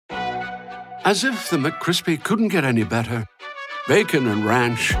As if the McCrispy couldn't get any better, Bacon and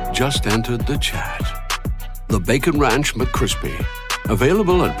Ranch just entered the chat. The Bacon Ranch McCrispy,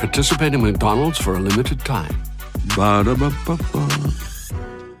 available at participating McDonald's for a limited time. Ba-da-ba-ba-ba.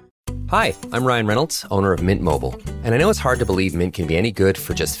 Hi, I'm Ryan Reynolds, owner of Mint Mobile. And I know it's hard to believe Mint can be any good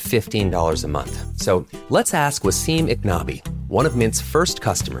for just $15 a month. So let's ask Wasim Iknabi, one of Mint's first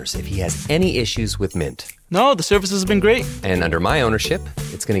customers, if he has any issues with Mint. No, the service has been great. And under my ownership,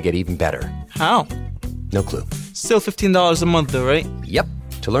 it's going to get even better. How? No clue. Still $15 a month though, right? Yep.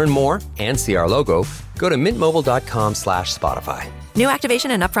 To learn more and see our logo, go to mintmobile.com/Spotify. New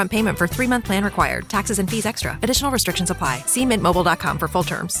activation and upfront payment for 3-month plan required. Taxes and fees extra. Additional restrictions apply. See mintmobile.com for full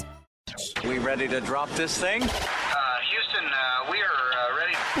terms. We ready to drop this thing? Houston, we are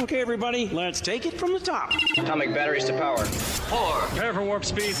ready. Okay, everybody, let's take it from the top. Atomic batteries to power. 4. Prepare for warp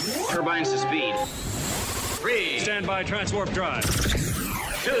speed. Turbines to speed. 3. Stand by transwarp drive.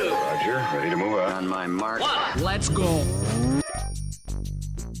 2. Roger, ready to move out. On my mark. 1. Let's go.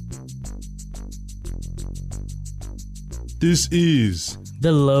 This is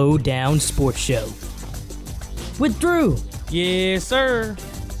the Lowdown Sports Show with Drew. Yes, sir.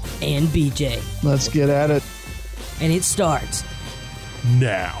 And BJ. Let's get at it. And it starts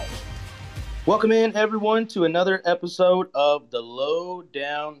now. Welcome in, everyone, to another episode of the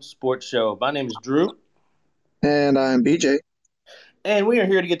Lowdown Sports Show. My name is Drew. And I'm BJ. And we are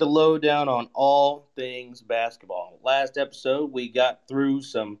here to get the lowdown on all things basketball. Last episode, we got through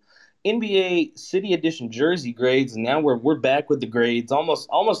some NBA City Edition jersey grades, and now we're back with the grades, almost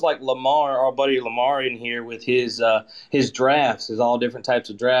like Lamar, our buddy Lamar, in here with his drafts, his all different types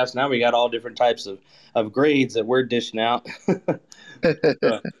of drafts. Now we got all different types of grades that we're dishing out.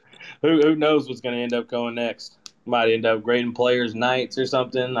 Who knows what's going to end up going next? Might end up grading players' nights or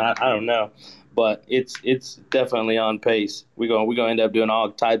something. I don't know, but it's definitely on pace. We're gonna end up doing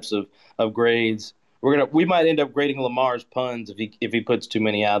all types of grades. We might end up grading Lamar's puns if he puts too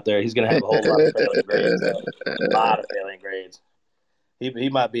many out there. He's gonna have a whole lot of failing grades. A lot of failing grades. He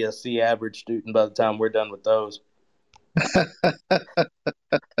might be a C average student by the time we're done with those.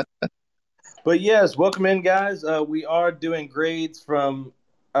 But yes, welcome in, guys. We are doing grades from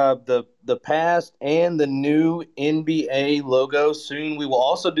the past and the new NBA logos. Soon we will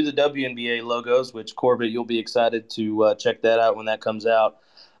also do the WNBA logos, which Corbett, you'll be excited to check that out when that comes out.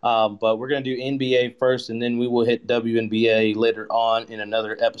 But we're going to do NBA first, and then we will hit WNBA later on in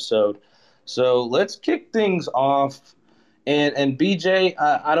another episode. So let's kick things off. And BJ,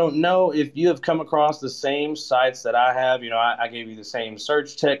 I don't know if you have come across the same sites that I have. You know, I gave you the same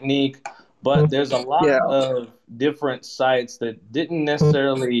search technique, but there's a lot of different sites that didn't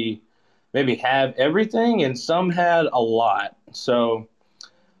necessarily maybe have everything, and some had a lot. So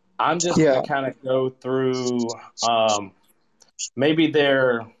I'm just going to kind of go through maybe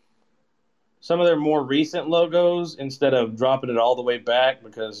some of their more recent logos instead of dropping it all the way back,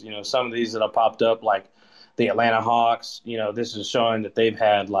 because, you know, some of these that have popped up, like the Atlanta Hawks, you know, this is showing that they've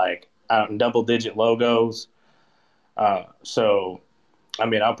had like double-digit logos. So, I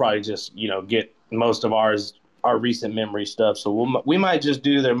mean, I'll probably just, you know, get most of our recent memory stuff. So we might just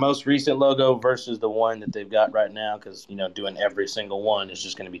do their most recent logo versus the one that they've got right now, because, you know, doing every single one is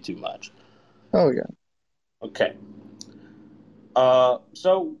just going to be too much. Oh, yeah. Okay.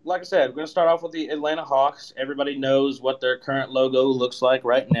 So, like I said, we're going to start off with the Atlanta Hawks. Everybody knows what their current logo looks like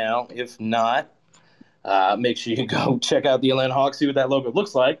right now. If not, make sure you go check out the Atlanta Hawks, see what that logo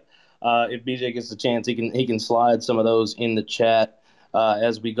looks like. If BJ gets a chance, he can slide some of those in the chat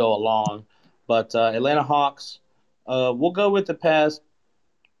as we go along. But Atlanta Hawks, we'll go with the past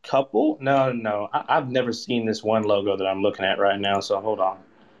couple. No, I've never seen this one logo that I'm looking at right now, so hold on.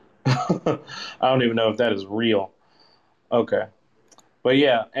 I don't even know if that is real. Okay. But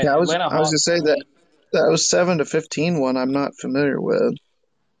yeah, I was going to say that was 7 to 15 one I'm not familiar with.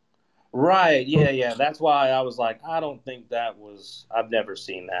 Right, yeah. That's why I was like, I don't think that was. I've never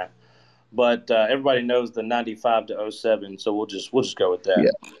seen that. But everybody knows the 95 to 07, so we'll just go with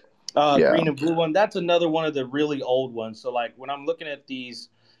that. Yeah. Green and blue one. That's another one of the really old ones. So like when I'm looking at these,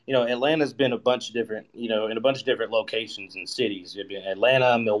 you know, Atlanta's been a bunch of different, you know, in a bunch of different locations and cities. It'd be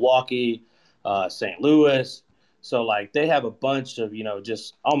Atlanta, Milwaukee, St. Louis. So, like, they have a bunch of, you know,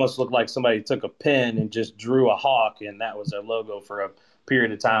 just almost look like somebody took a pen and just drew a hawk, and that was their logo for a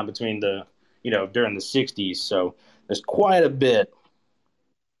period of time between the, you know, during the 60s. So, there's quite a bit.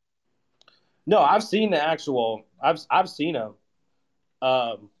 No, I've seen the actual – I've seen them.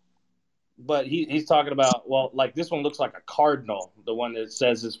 But he's talking about, well, like, this one looks like a cardinal, the one that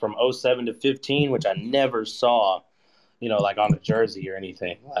says it's from 07 to 15, which I never saw, you know, like, on a jersey or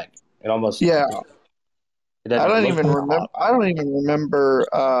anything. Like, it almost – Yeah. It doesn't look like a hawk. I don't even remember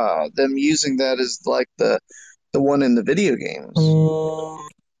them using that as like the one in the video games.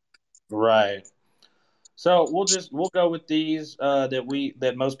 Right. So we'll go with these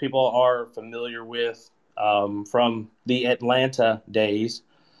that most people are familiar with from the Atlanta days.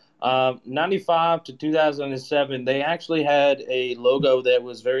 95 to 2007, they actually had a logo that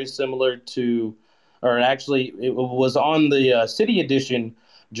was very similar to, or actually, it was on the City Edition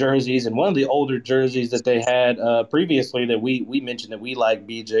jerseys and one of the older jerseys that they had previously that we mentioned that we like,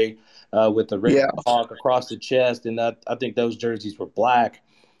 BJ, with the red hawk across the chest, and I think those jerseys were black.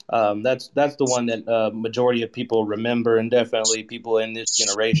 That's the one that majority of people remember, and definitely people in this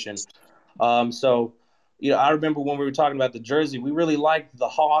generation. So, I remember when we were talking about the jersey, we really liked the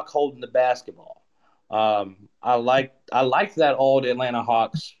hawk holding the basketball. I liked that old Atlanta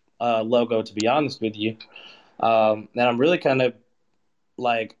Hawks logo, to be honest with you. And I'm really kind of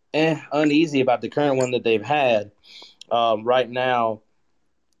like uneasy about the current one that they've had right now.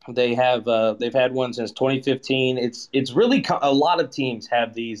 They've had one since 2015. It's really a lot of teams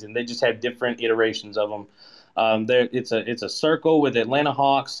have these, and they just have different iterations of them. It's a circle with Atlanta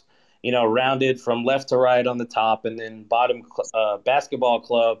Hawks, rounded from left to right on the top, and then bottom basketball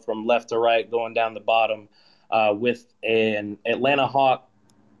club from left to right going down the bottom, with an Atlanta Hawk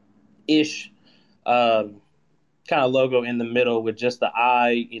ish kind of logo in the middle with just the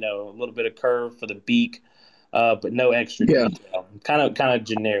eye, a little bit of curve for the beak, but no extra detail. Kind of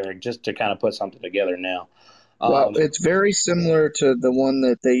generic, just to kind of put something together now. Well, it's very similar to the one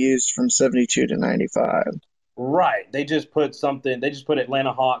that they used from 72 to 95. Right. They just put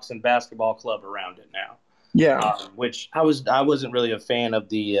Atlanta Hawks and basketball club around it now. Yeah. Which I wasn't really a fan of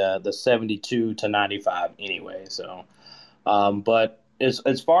the 72 to 95 anyway. So, but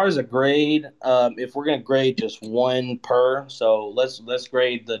as far as a grade, if we're gonna grade just one per, so let's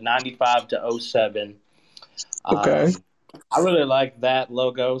grade the 95 to 07. Okay. I really like that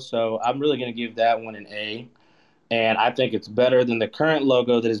logo, so I'm really gonna give that one an A. And I think it's better than the current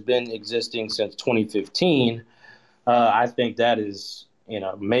logo that has been existing since 2015. I think that is,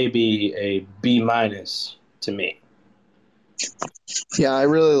 maybe a B minus to me. Yeah, I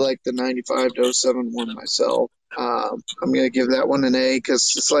really like the 95 to 07 one myself. I'm going to give that one an A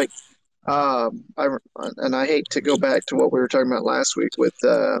because it's like, I hate to go back to what we were talking about last week with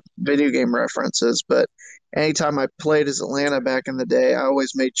video game references, but anytime I played as Atlanta back in the day, I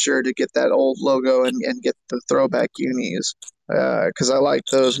always made sure to get that old logo and get the throwback unis because I like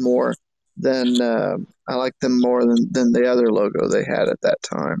those more than I like them more than the other logo they had at that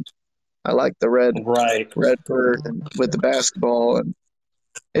time. I like the red bird and with the basketball, and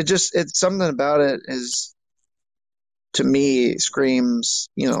it's something about it is to me screams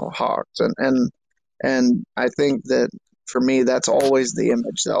Hawks, and I think that for me that's always the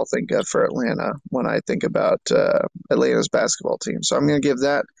image that I'll think of for Atlanta when I think about Atlanta's basketball team. So I'm going to give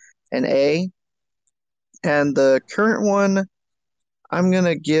that an A, and the current one I'm going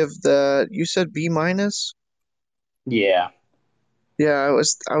to give you said B minus. Yeah. Yeah,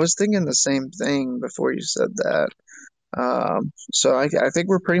 I was thinking the same thing before you said that. So I think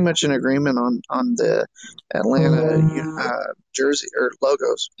we're pretty much in agreement on the Atlanta jersey or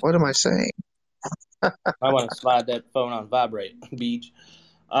logos. What am I saying? I want to slide that phone on vibrate, Beach.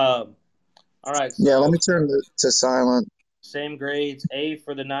 All right, Yeah, let so me turn to silent. same grades: A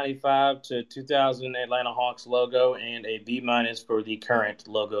for the 95 to 2000 Atlanta Hawks logo, and a B minus for the current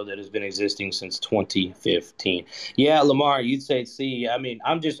logo that has been existing since 2015. Yeah, Lamar, you'd say C. I mean,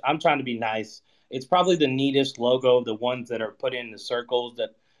 I'm trying to be nice. It's probably the neatest logo, the ones that are put in the circles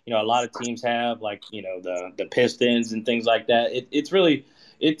that a lot of teams have, like the Pistons and things like that. It's really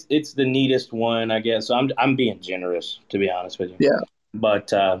it's the neatest one, I guess. So I'm being generous, to be honest with you. Yeah.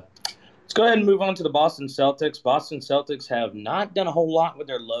 But let's go ahead and move on to the Boston Celtics. Boston Celtics have not done a whole lot with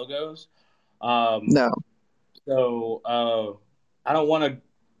their logos. No. So I don't want to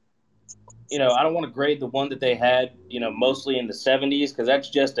grade the one that they had, mostly in the 70s, because that's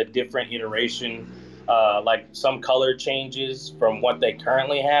just a different iteration. Like some color changes from what they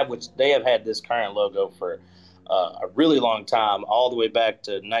currently have, which they have had this current logo for a really long time, all the way back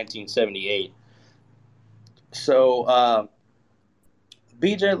to 1978. So,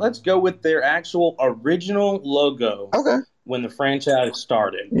 BJ, let's go with their actual original logo. Okay. When the franchise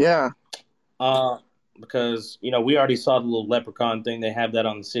started. Yeah. Because we already saw the little leprechaun thing. They have that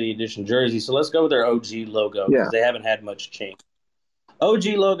on the City Edition jersey. So let's go with their OG logo because they haven't had much change. OG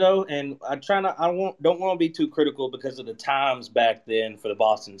logo, and don't want to be too critical because of the times back then for the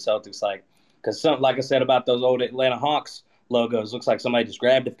Boston Celtics. Like I said about those old Atlanta Hawks logos. Looks like somebody just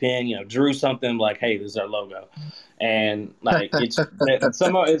grabbed a pen, drew something like, "Hey, this is our logo," and like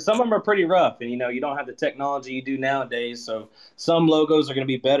some of them are pretty rough, and you don't have the technology you do nowadays. So some logos are going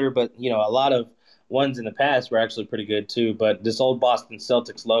to be better, but a lot of ones in the past were actually pretty good too. But this old Boston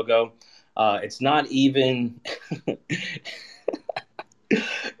Celtics logo, it's not even.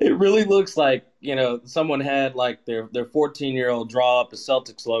 It really looks like someone had like their 14-year-old draw up a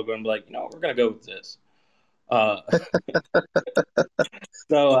Celtics logo and be like, we're gonna go with this. Uh,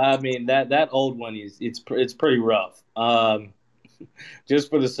 so I mean that old one is it's pretty rough. Just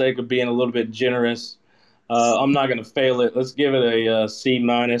for the sake of being a little bit generous, I'm not gonna fail it. Let's give it a C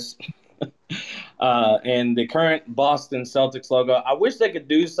minus. And the current Boston Celtics logo, I wish they could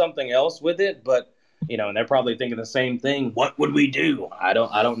do something else with it, but and they're probably thinking the same thing. What would we do? I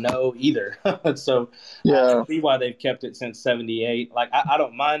don't know either. So I Yeah. see why they've kept it since '78. Like I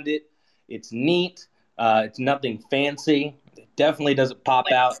don't mind it. It's neat. It's nothing fancy. It definitely doesn't pop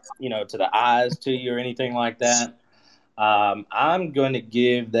out, to the eyes to you or anything like that. I'm going to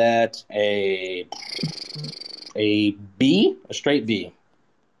give that a B, a straight B.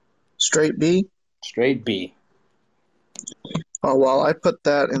 Straight B. Straight B. Oh well, I put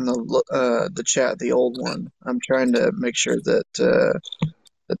that in the chat, the old one. I'm trying to make sure that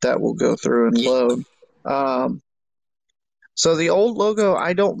that will go through and load. Um, so the old logo,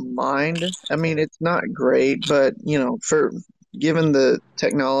 I don't mind. I mean, it's not great, but for given the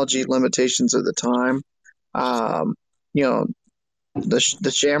technology limitations of the time, um, you know,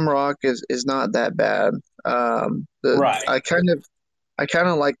 the Shamrock is not that bad. The Right. I kind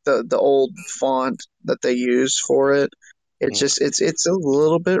of like the old font that they used for it. It's Mm. just it's a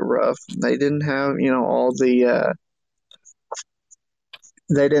little bit rough. They didn't have all the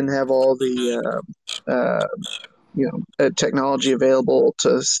they didn't have all the technology available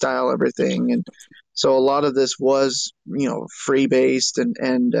to style everything, and so a lot of this was free based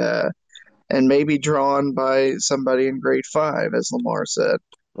and maybe drawn by somebody in grade 5, as Lamar said.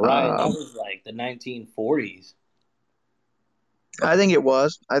 Right. And that was like the 1940s. I think it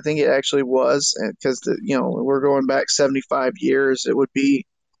was. I think it actually was because we're going back 75 years. It would be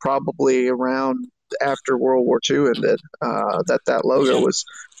probably around after World War II ended that logo Yeah.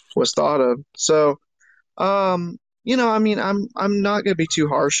 was thought of. So, I mean, I'm not going to be too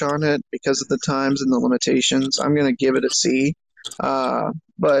harsh on it because of the times and the limitations. I'm going to give it a C.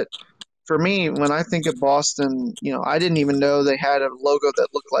 But for me, when I think of Boston, I didn't even know they had a logo that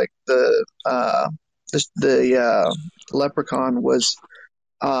looked like the leprechaun was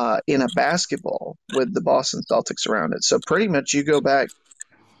in a basketball with the Boston Celtics around it. So pretty much you go back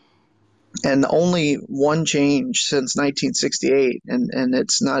and only one change since 1968, and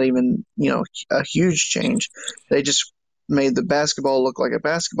it's not even a huge change. They just made the basketball look like a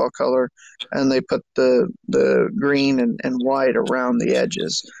basketball color, and they put the green and white around the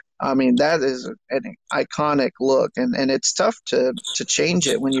edges. I mean, that is an iconic look, and it's tough to change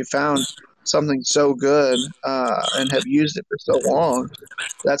it when you found something so good and have used it for so long.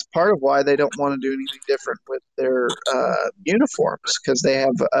 That's part of why they don't want to do anything different with their uniforms because they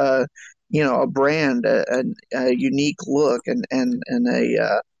have a brand, a unique look, and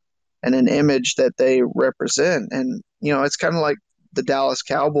an image that they represent. And it's kind of like the Dallas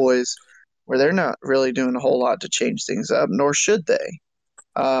Cowboys, where they're not really doing a whole lot to change things up, nor should they.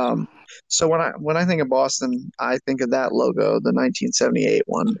 Um, so when I think of Boston, I think of that logo, the 1978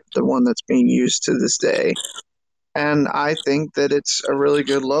 one, the one that's being used to this day. And I think that it's a really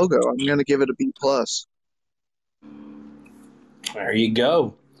good logo. I'm going to give it a B plus. There you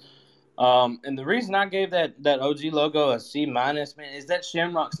go. And the reason I gave that OG logo a C minus, man, is that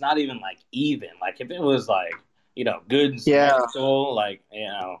Shamrock's not even like even. Like if it was like good and Yeah, symmetrical, like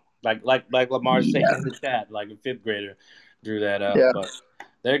like Lamar saying yeah, in the chat, like a fifth grader drew that up. yeah. But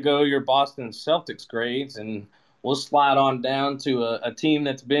there go your Boston Celtics grades, and we'll slide on down to a team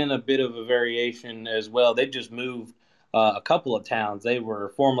that's been a bit of a variation as well. They just moved a couple of towns. They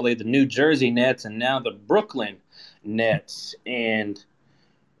were formerly the New Jersey Nets, and now the Brooklyn Nets, and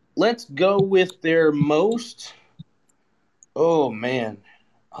let's go with their most. Oh man,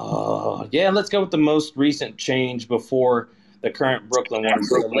 yeah. Let's go with the most recent change before the current Brooklyn one.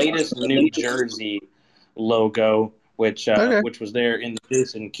 So the latest New Jersey logo, Okay. which was there in the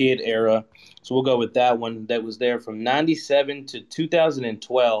Jason Kidd era. So we'll go with that one. That was there from '97 to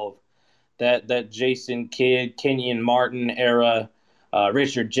 2012. That Jason Kidd, Kenyon Martin era,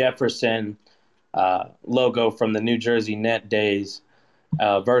 Richard Jefferson logo from the New Jersey Net days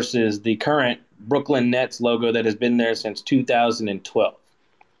versus the current Brooklyn Nets logo that has been there since 2012.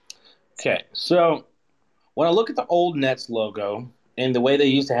 Okay, so when I look at the old Nets logo and the way they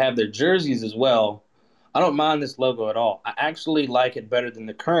used to have their jerseys as well, I don't mind this logo at all. I actually like it better than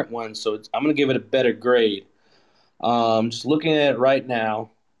the current one, so I'm going to give it a better grade. Just looking at it right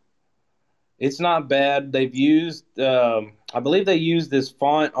now, it's not bad. They've used, I believe they used this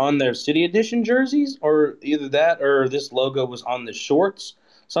font on their City Edition jerseys, or either that or this logo was on the shorts,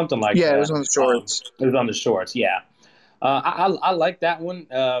 something like Yeah, it that. was on the shorts. It was on the shorts, yeah. I like that one.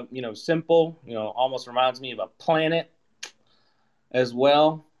 Simple. Almost reminds me of a planet as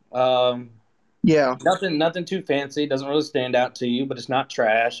well. Yeah, Nothing too fancy. Doesn't really stand out to you, but it's not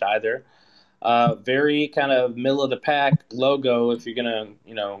trash either. Very kind of middle of the pack logo if you're gonna,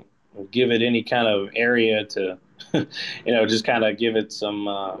 give it any kind of area to, just kind of give it some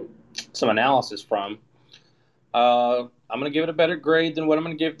analysis from. I'm gonna give it a better grade than what I'm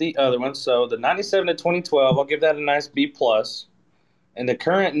gonna give the other one. So the 97 to 2012, I'll give that a nice B plus. And the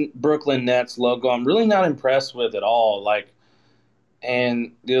current Brooklyn Nets logo, I'm really not impressed with at all.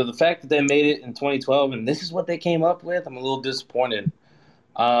 And the fact that they made it in 2012 and this is what they came up with, I'm a little disappointed.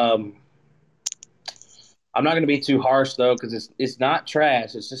 Um, I'm not going to be too harsh though, because it's not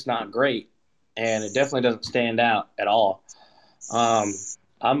trash. It's just not great, and it definitely doesn't stand out at all. Um,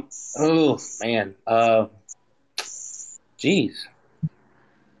 I'm oh man, geez,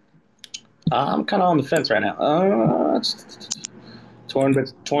 I'm kind of on the fence right now.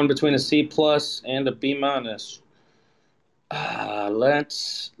 Torn between a C plus and a B minus.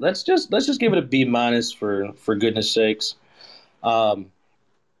 Let's just give it a B minus for goodness sakes. Um,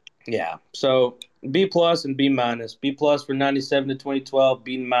 yeah. So B plus and B minus. B plus for 97 to 2012.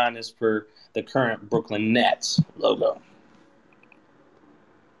 B minus for the current Brooklyn Nets logo.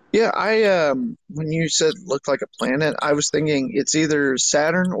 yeah. I when you said looked like a planet, I was thinking it's either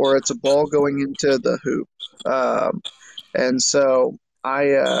Saturn or it's a ball going into the hoop. Um, and so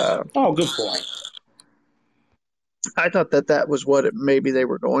Oh, good point. I thought that that was what maybe they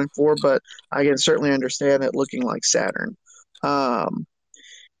were going for, but I can certainly understand it looking like Saturn. Um,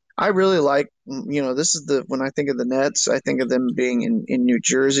 I really like, this is the when I think of the Nets, I think of them being in New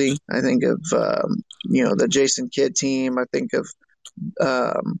Jersey. I think of the Jason Kidd team. I think of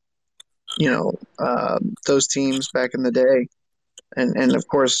um, those teams back in the day, and of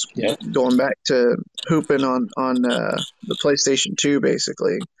course Yeah. going back to hooping on the PlayStation 2,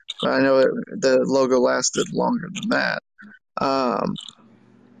 basically. But I know the logo lasted longer than that. Um,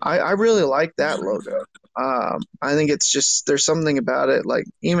 I really like that logo. I think it's just there's something about it, like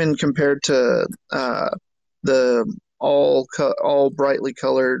even compared to the all brightly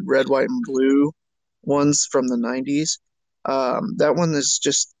colored red, white, and blue ones from the '90s. That one is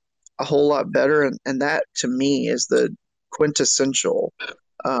just a whole lot better, and that to me is the quintessential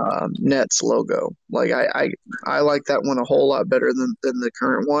Nets logo. Like I like that one a whole lot better than the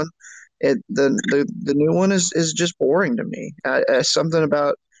current one. The new one is just boring to me. Something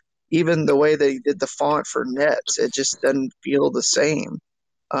about even the way they did the font for Nets, it just doesn't feel the same.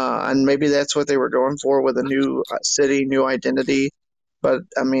 And maybe that's what they were going for with a new city, new identity. But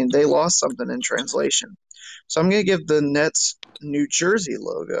I mean, they lost something in translation. So I'm going to give the Nets New Jersey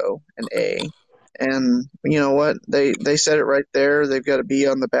logo an A. And you know what? They said it right there. They've got a B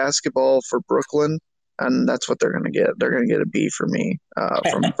on the basketball for Brooklyn, and that's what they're going to get. They're going to get a B for me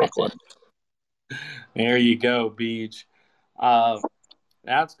from Brooklyn. There you go, Beach. Uh,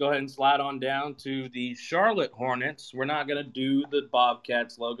 Now let's go ahead and slide on down to the Charlotte Hornets. We're not going to do the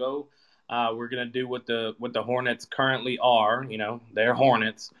Bobcats logo. We're going to do what the Hornets currently are. They're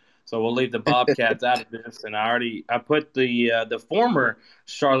Hornets. So we'll leave the Bobcats out of this. And I put the former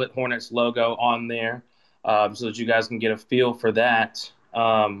Charlotte Hornets logo on there so that you guys can get a feel for that.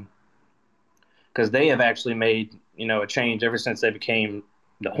 Because they have actually made a change ever since they became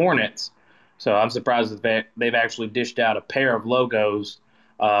the Hornets. So I'm surprised that they've actually dished out a pair of logos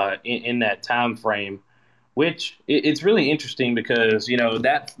in that time frame, which it's really interesting because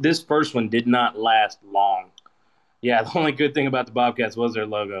that this first one did not last long. Yeah, the only good thing about the Bobcats was their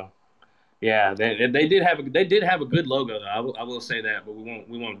logo. Yeah, they did have a good logo though. I will say that, but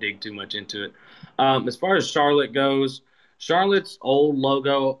we won't dig too much into it. As far as Charlotte goes, Charlotte's old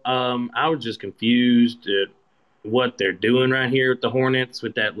logo, I was just confused at what they're doing right here with the Hornets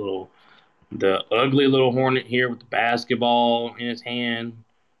with the ugly little Hornet here with the basketball in his hand,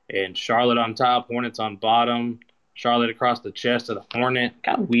 and Charlotte on top, Hornets on bottom, Charlotte across the chest of the Hornet.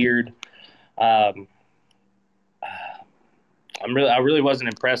 Kind of weird. Um, I really wasn't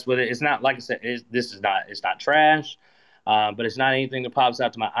impressed with it. It's not like I said. It's not trash, but it's not anything that pops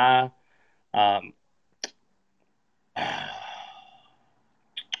out to my eye. Um,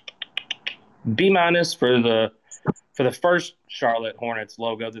 B minus for the first Charlotte Hornets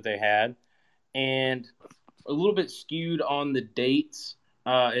logo that they had, and a little bit skewed on the dates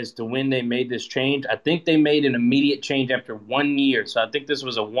as to when they made this change. I think they made an immediate change after 1 year. So I think this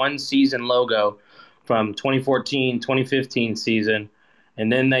was a one-season logo from 2014, 2015 season.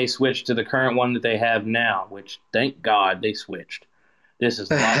 And then they switched to the current one that they have now, which thank God they switched. This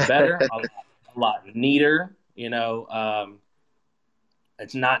is a lot better, a lot neater. It's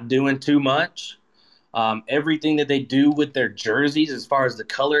not doing too much. Everything that they do with their jerseys, as far as the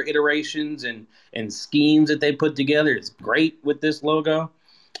color iterations and schemes that they put together, is great with this logo.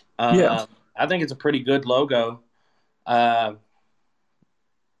 Yeah. I think it's a pretty good logo. Uh,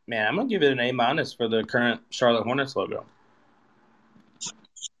 Man, I'm gonna give it an A- for the current Charlotte Hornets logo.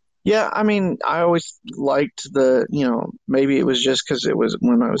 Yeah, I mean, I always liked maybe it was just because it was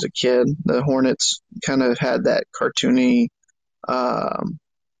when I was a kid. The Hornets kind of had that cartoony, um,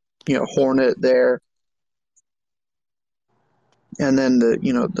 hornet there, and then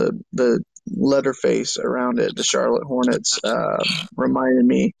the letter face around it, the Charlotte Hornets, reminded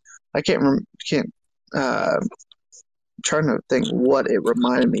me. I can't uh, trying to think what it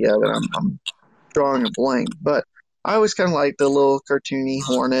reminded me of, and I'm drawing a blank. But I always kind of liked the little cartoony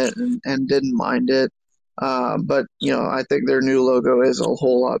hornet and didn't mind it. But I think their new logo is a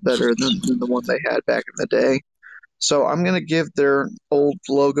whole lot better than the one they had back in the day. So I'm gonna give their old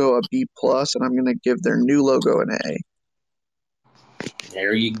logo a B plus, and I'm gonna give their new logo an A.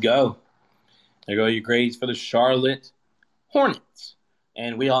 There you go. There go your grades for the Charlotte Hornets.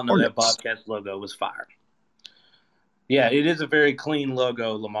 And we all know that Hornets. Bobcats logo was fire. Yeah, it is a very clean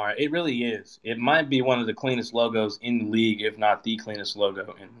logo, Lamar. It really is. It might be one of the cleanest logos in the league, if not the cleanest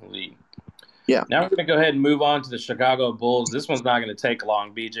logo in the league. Yeah. Now we're going to go ahead and move on to the Chicago Bulls. This one's not going to take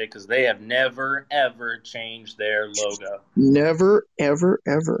long, BJ, because they have never, ever changed their logo. Never, ever,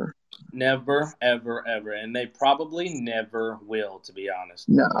 ever. Never, ever, ever. And they probably never will, to be honest.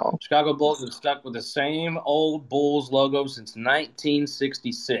 No. Chicago Bulls have stuck with the same old Bulls logo since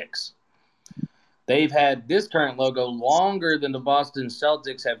 1966. They've had this current logo longer than the Boston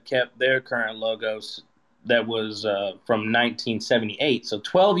Celtics have kept their current logos that was from 1978. So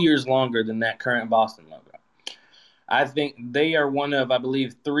 12 years longer than that current Boston logo. I think they are one of, I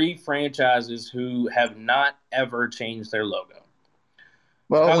believe, 3 franchises who have not ever changed their logo.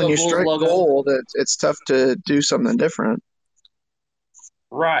 Well, Chicago when you Bulls strike logo, gold, it's tough to do something different.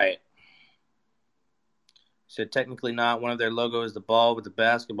 right. So technically not. One of their logos is the ball with the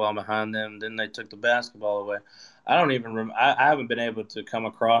basketball behind them. Then they took the basketball away. I don't even remember. I haven't been able to come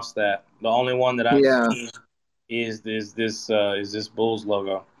across that. The only one that I've Yeah. seen is this Bulls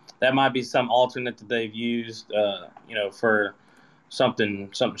logo. That might be some alternate that they've used, for something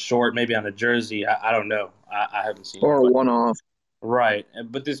short, maybe on a jersey. I don't know. I haven't seen Or a it. one-off. Right.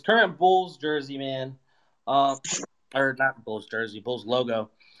 But this current Bulls jersey, man, or not Bulls jersey, Bulls logo.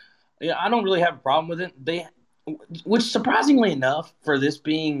 Yeah, I don't really have a problem with it. Which surprisingly enough, for this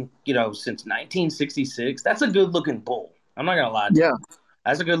being, since 1966, that's a good looking bull. I'm not gonna lie to you.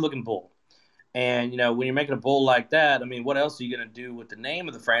 That's a good looking bull. And when you're making a bull like that, I mean, what else are you gonna do with the name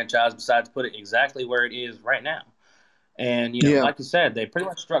of the franchise besides put it exactly where it is right now? And like you said, they pretty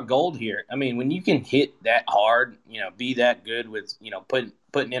much struck gold here. I mean, when you can hit that hard, be that good with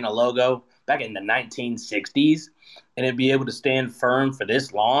putting in a logo back in the 1960s, and it be able to stand firm for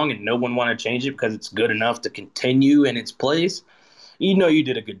this long, and no one want to change it because it's good enough to continue in its place. You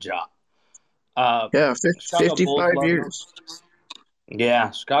did a good job. Yeah, Chicago Bulls 55 logo. years.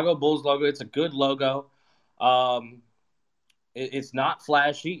 Yeah, Chicago Bulls logo. It's a good logo. Um, it's not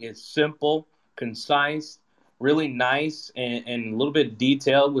flashy. It's simple, concise, really nice, and a little bit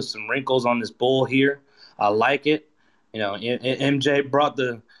detailed with some wrinkles on this bull here. I like it. MJ brought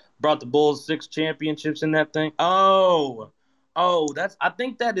the Bulls 6 championships in that thing. I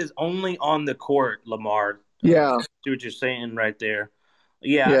think that is only on the court, Lamar. Yeah. See what you're saying right there.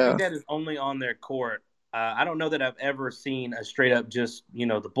 Yeah, I Yeah. think that is only on their court. I don't know that I've ever seen a straight up just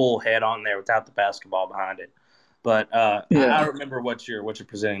the bull head on there without the basketball behind it. But I remember what you're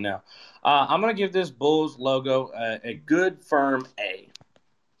presenting now. I'm gonna give this Bulls logo a good firm A.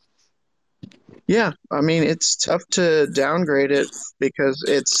 Yeah, I mean it's tough to downgrade it because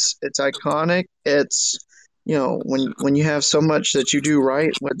it's iconic. It's when you have so much that you do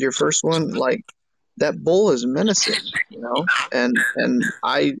right with your first one, like that bull is menacing, and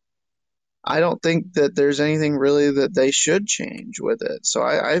I don't think that there's anything really that they should change with it. So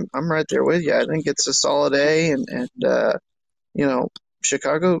I'm right there with you. I think it's a solid A, and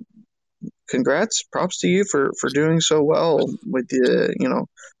Chicago, congrats, props to you for doing so well with a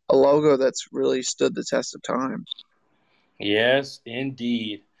logo that's really stood the test of time. Yes,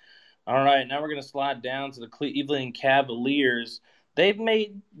 indeed. All right, now we're going to slide down to the Cleveland Cavaliers. They've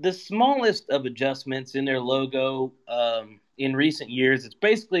made the smallest of adjustments in their logo, in recent years, it's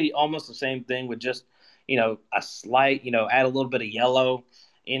basically almost the same thing with just, a slight, add a little bit of yellow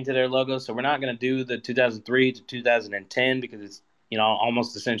into their logo. So we're not going to do the 2003 to 2010 because it's,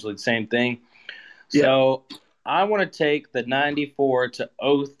 almost essentially the same thing. Yeah. So I want to take the 94 to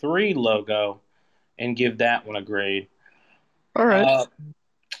 03 logo and give that one a grade. All right.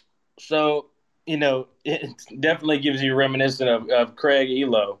 So, it definitely gives you reminiscent of Craig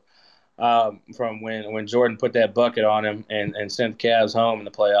Elo from when Jordan put that bucket on him and sent the Cavs home in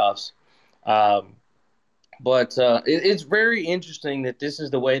the playoffs. But it's very interesting that this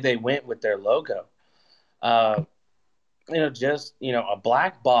is the way they went with their logo. Just a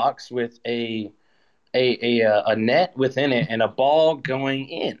black box with a net within it and a ball going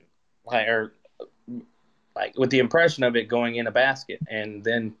in, like with the impression of it going in a basket, and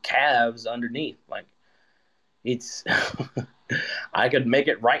then Cavs underneath. Like it's, I could make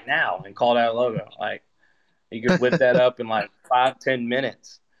it right now and call that a logo. Like you could whip that up in like 5-10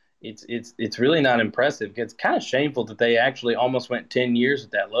 minutes. It's really not impressive. It's kind of shameful that they actually almost went 10 years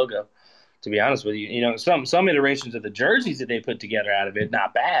with that logo. To be honest with you, some iterations of the jerseys that they put together out of it,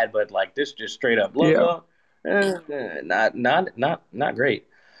 not bad, but like this just straight up logo, not great.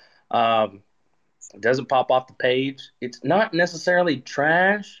 It doesn't pop off the page. It's not necessarily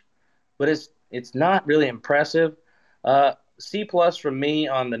trash, but it's not really impressive. C plus from me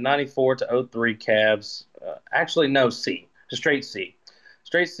on the 94 to 03 Cavs. Actually, no, C. Straight C.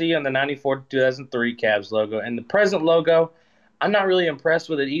 Straight C on the 94 to 2003 Cavs logo. And the present logo, I'm not really impressed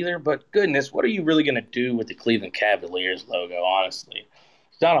with it either, but goodness, what are you really going to do with the Cleveland Cavaliers logo, honestly?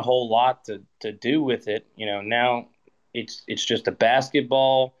 It's not a whole lot to do with it. Now it's just a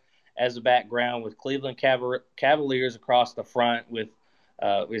basketball as a background with Cleveland Cavaliers across the front with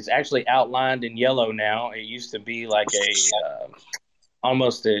it's actually outlined in yellow now. It used to be like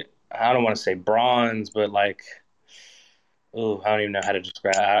almost I don't want to say bronze, but like, I don't even know how to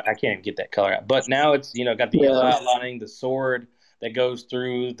describe it. I can't get that color out. But now it's, got the yellow outlining, the sword that goes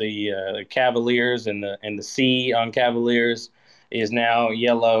through the Cavaliers and the C on Cavaliers is now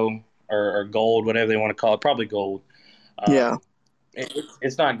yellow or gold, whatever they want to call it, probably gold.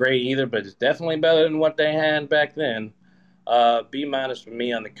 It's not great either, but it's definitely better than what they had back then. B minus for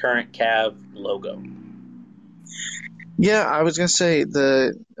me on the current Cav logo. Yeah, I was gonna say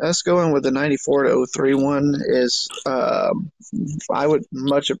us going with the 94 to 03 one is I would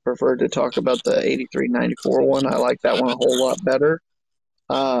much have preferred to talk about the 83-94 one. I like that one a whole lot better.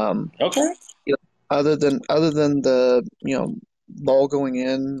 Okay. Other than the ball going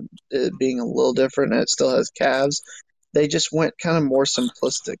in it being a little different and it still has calves, they just went kind of more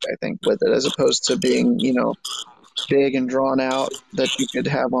simplistic, I think, with it as opposed to being big and drawn out that you could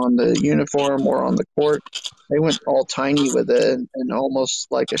have on the uniform or on the court. They went all tiny with it and almost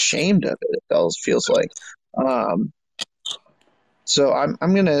like ashamed of it. It feels like. So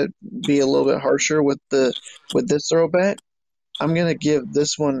I'm gonna be a little bit harsher with this throwback. I'm gonna give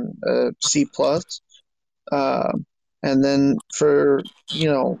this one a C plus. And then for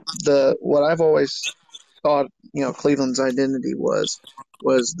the what I've always thought Cleveland's identity was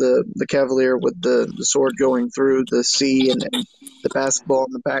the Cavalier with the sword going through the sea and the basketball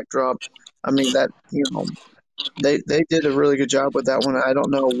in the backdrop. I mean that they did a really good job with that one. I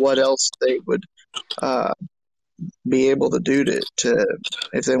don't know what else they would be able to do to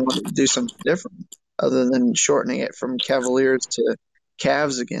if they wanted to do something different other than shortening it from Cavaliers to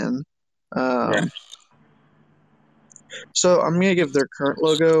Cavs again. So I'm gonna give their current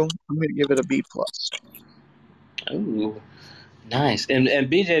logo. I'm gonna give it a B plus. Ooh, nice. And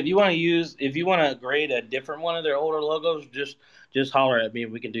BJ, if you want to grade a different one of their older logos, just holler at me.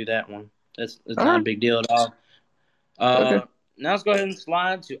 We can do that one. It's not a big deal at all. Okay. Now let's go ahead and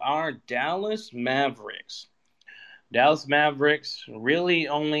slide to our Dallas Mavericks. Dallas Mavericks really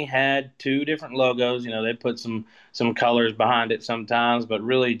only had two different logos. They put some colors behind it sometimes, but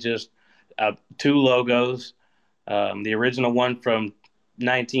really just two logos. The original one from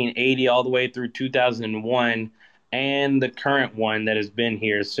 1980 all the way through 2001, and the current one that has been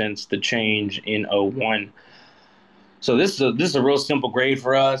here since the change in 01. So this is a real simple grade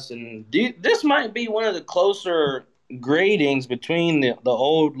for us, and this might be one of the closer gradings between the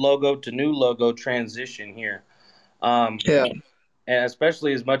old logo to new logo transition here. Yeah. And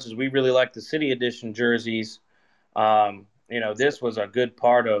especially as much as we really like the City Edition jerseys, this was a good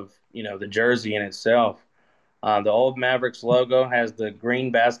part of the jersey in itself. The old Mavericks logo has the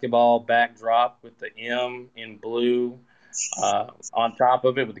green basketball backdrop with the M in blue on top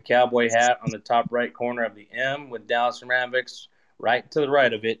of it, with the cowboy hat on the top right corner of the M with Dallas Mavericks right to the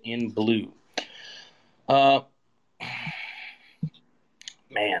right of it in blue. Man.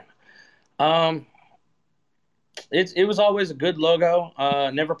 it was always a good logo.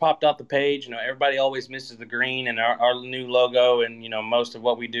 Never popped off the page. Everybody always misses the green, and our new logo, and most of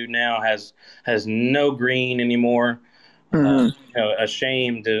what we do now has no green anymore. Mm-hmm. A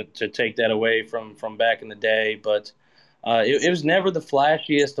shame to take that away from back in the day, but it was never the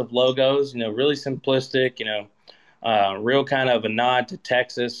flashiest of logos. Really simplistic. Real kind of a nod to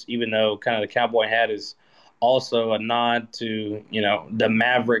Texas, even though kind of the cowboy hat is also a nod to the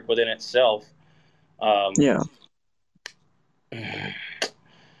Maverick within itself. Yeah. I'm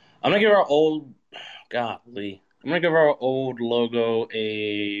gonna give our old godly. I'm gonna give our old logo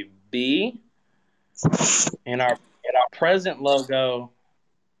a B, and our present logo,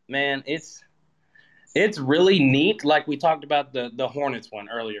 man, it's really neat. Like we talked about the Hornets one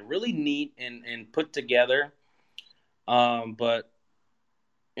earlier, really neat and put together. But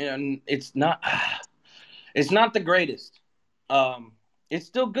it's not the greatest. It's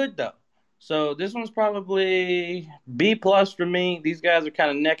still good though. So this one's probably B plus for me. These guys are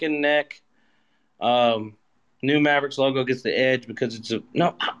kind of neck and neck. Um, New Mavericks logo gets the edge because it's a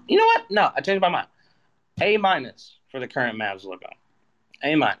no. You know what? No, I changed my mind. A minus for the current Mavs logo.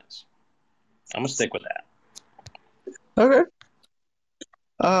 A minus. I'm gonna stick with that. Okay.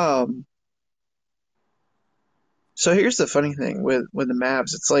 Um. So here's the funny thing with the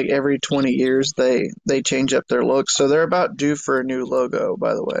Mavs. It's like every 20 years they change up their look. So they're about due for a new logo,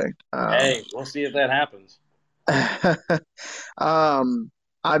 by the way. Hey, we'll see if that happens. Um,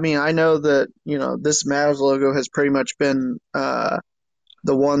 I mean, I know that, this Mavs logo has pretty much been the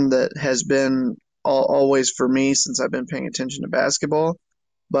one that has been always for me since I've been paying attention to basketball.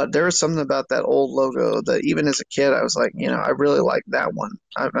 But there was something about that old logo that even as a kid, I was like, I really like that one.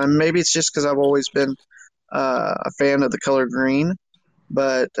 Maybe it's just because I've always been a fan of the color green.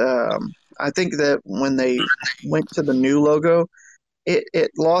 But I think that when they went to the new logo,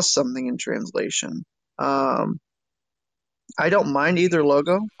 it lost something in translation. Um, I don't mind either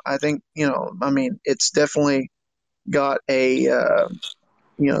logo. I think, I mean, it's definitely got the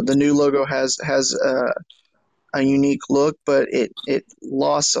new logo has a unique look, but it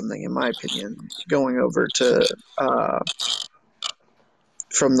lost something in my opinion going over to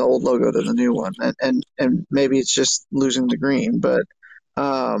from the old logo to the new one, and maybe it's just losing the green, but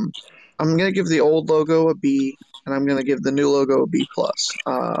I'm gonna give the old logo a B, and I'm gonna give the new logo a B plus.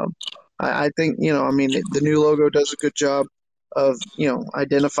 I think I mean the new logo does a good job of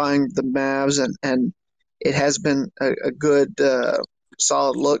identifying the Mavs, and it has been a good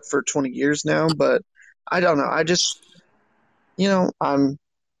solid look for 20 years now, but I don't know. I just I don't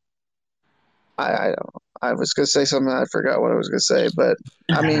know. I was gonna say something. I forgot what I was gonna say, but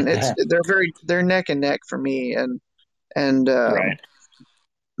I mean, they're neck and neck for me, and Right.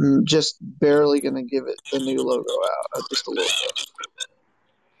 just barely gonna give it the new logo out, just a little bit.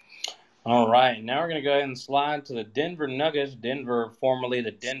 All right. Now we're gonna go ahead and slide to the Denver Nuggets. Denver, formerly the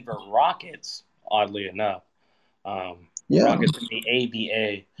Denver Rockets. Oddly enough, Yeah, Rockets in the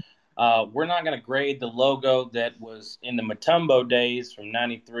ABA. We're not going to grade the logo that was in the Matumbo days from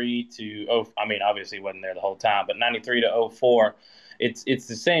 93 to, I mean, obviously it wasn't there the whole time, but 93 to 04. It's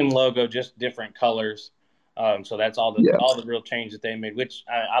the same logo, just different colors. So that's all yeah. the real change that they made, which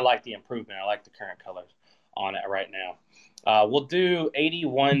I like the improvement. I like the current colors on it right now. We'll do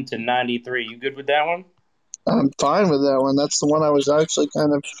 81 to 93. You good with that one? I'm fine with that one. That's the one I was actually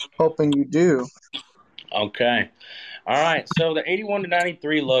kind of hoping you do. Okay. All right. So the 81 to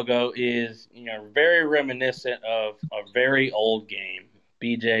 93 logo is, very reminiscent of a very old game.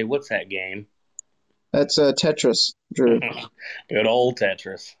 BJ, what's that game? That's Tetris, Drew. Good old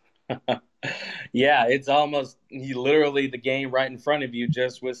Tetris. Yeah, it's almost literally the game right in front of you,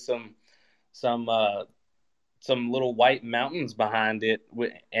 just with some some little white mountains behind it,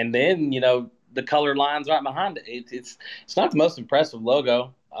 and then the color lines right behind it. It's not the most impressive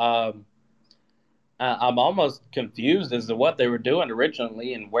logo. I'm almost confused as to what they were doing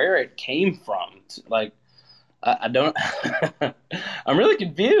originally and where it came from. Like, I don't. I'm really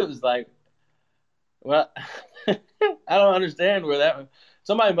confused. Like, well, I don't understand where that.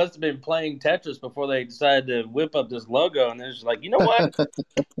 Somebody must have been playing Tetris before they decided to whip up this logo, and they're just like, you know what?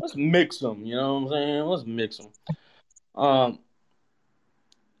 Let's mix them. You know what I'm saying? Let's mix them. Um,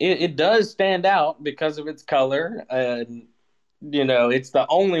 it does stand out because of its color, and it's the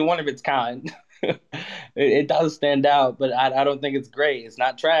only one of its kind. It does stand out, but I don't think it's great. It's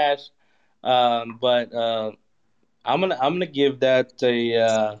not trash, but I'm gonna give that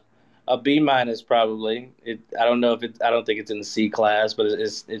a B minus probably. I don't know if I don't think it's in the C class, but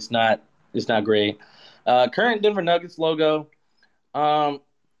it's not great. Current Denver Nuggets logo. They're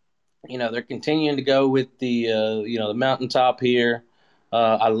continuing to go with the the mountaintop here.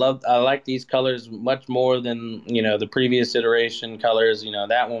 I like these colors much more than the previous iteration colors.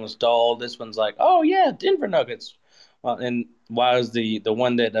 That one was dull. This one's like, oh yeah, Denver Nuggets. And why is the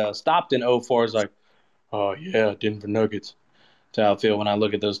one that stopped in '04 is like, oh yeah, Denver Nuggets. That's how I feel when I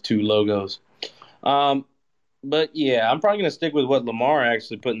look at those two logos. Um, but yeah, I'm probably gonna stick with what Lamar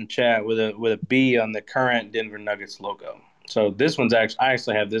actually put in the chat with a B on the current Denver Nuggets logo. So this one's actually I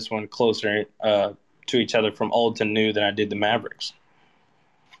actually have this one closer to each other from old to new than I did the Mavericks.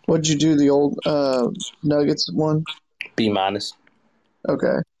 What'd you do? The old Nuggets one? B minus.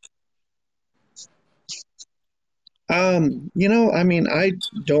 Okay. I mean, I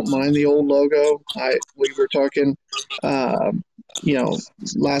don't mind the old logo. We were talking, um,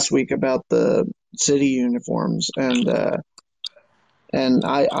 last week about the city uniforms, and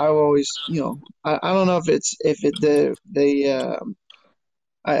I always, I don't know if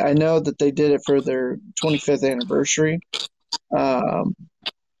I know that they did it for their 25th anniversary, um,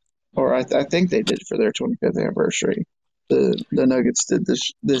 or I think they did it for their 25th anniversary. The Nuggets did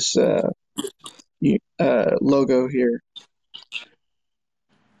this logo here.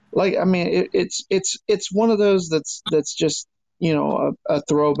 Like, I mean, it's one of those that's just a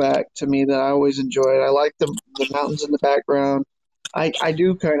throwback to me that I always enjoyed. I like the mountains in the background. I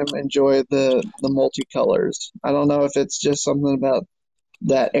do kind of enjoy the multicolors. I don't know if it's just something about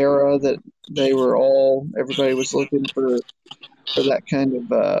that era that everybody was looking for that kind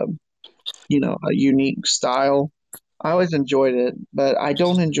of a unique style. I always enjoyed it, but I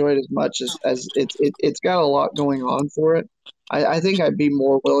don't enjoy it as much as it's got a lot going on for it. I think I'd be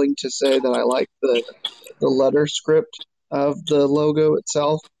more willing to say that I like the letter script of the logo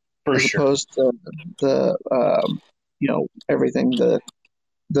itself For as sure. opposed to the everything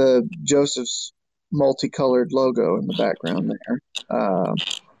the Joseph's multicolored logo in the background there.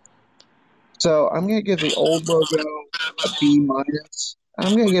 So I'm gonna give the old logo a B minus.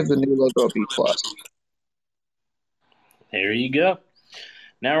 I'm gonna give the new logo a B plus. There you go.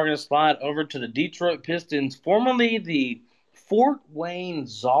 Now we're going to slide over to the Detroit Pistons, formerly the Fort Wayne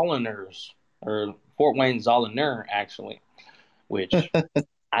Zolliners, or Fort Wayne Zolliner, actually, which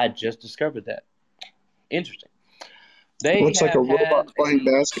I just discovered that. Interesting. They Looks like a have robot had playing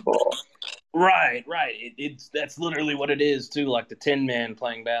basketball. right. That's literally what it is too, like the Tin Man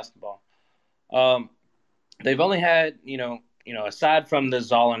playing basketball. Um, they've only had aside from the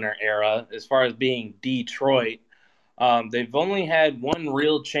Zolliner era, as far as being Detroit. They've only had one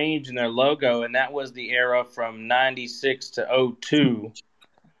real change in their logo, and that was the era from '96 to '02,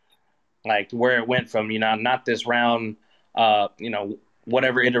 like where it went from, not this round,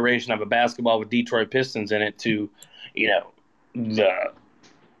 whatever iteration of a basketball with Detroit Pistons in it to, the,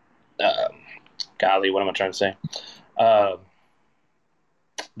 uh, golly, what am I trying to say? Uh,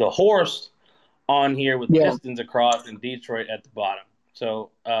 the horse on here with Yeah, Pistons across and Detroit at the bottom.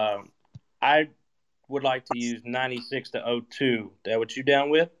 So I would like to use '96 to '02. That what you down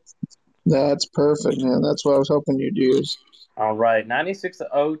with? that's perfect, man. That's what I was hoping you'd use. All right, '96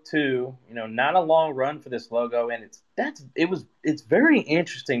 to '02. Not a long run for this logo, and it's very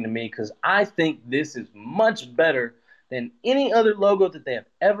interesting to me because I think this is much better than any other logo that they have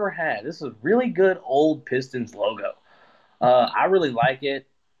ever had. This is a really good old Pistons logo. I really like it,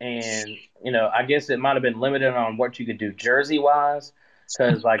 and I guess it might have been limited on what you could do jersey wise,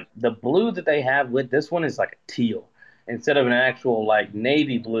 because like the blue that they have with this one is like a teal instead of an actual like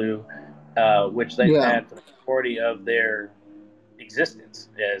navy blue, which they've Yeah, had for the majority of their existence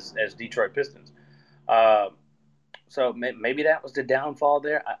as Detroit Pistons. Uh, so maybe that was the downfall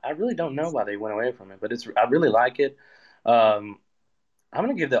there. I really don't know why they went away from it, but I really like it. Um, I'm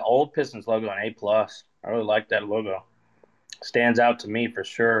gonna give the old Pistons logo an A plus. I really like that logo. Stands out to me for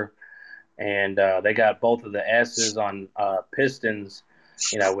sure. And they got both of the S's on Pistons,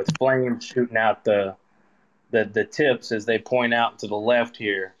 with flames shooting out the tips as they point out to the left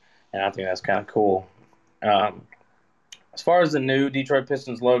here, and I think that's kind of cool. Um, as far as the new Detroit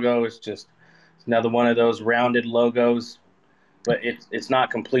Pistons logo, it's another one of those rounded logos, but it's not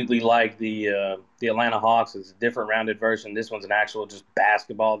completely like the Atlanta Hawks. It's a different rounded version. This one's an actual just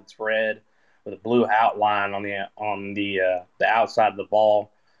basketball that's red with a blue outline on the outside of the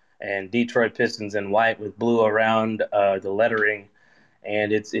ball, and Detroit Pistons in white with blue around the lettering,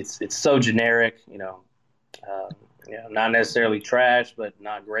 and it's so generic, not necessarily trash, but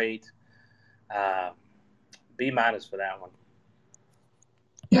not great. Uh, B minus for that one.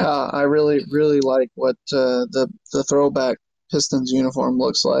 yeah. I really, really like what the throwback Pistons uniform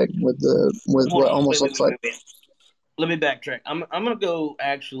looks like with Hold what on, almost wait, wait, looks wait, like. wait, wait. Let me backtrack. I'm gonna go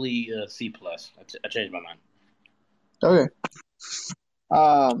actually C plus. I changed my mind. Okay,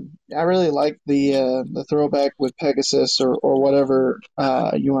 I really like the throwback with Pegasus or whatever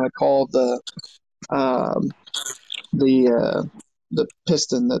you want to call um, the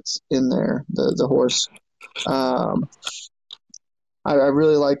piston that's in there, the horse. Um, I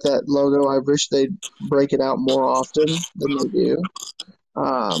really like that logo. I wish they'd break it out more often than they do.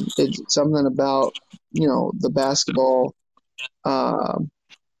 It's something about the basketball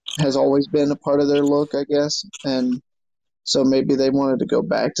has always been a part of their look, I guess, and so maybe they wanted to go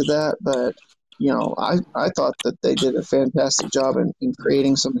back to that. But I thought that they did a fantastic job in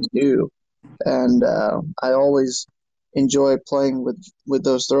creating something new, and I always enjoy playing with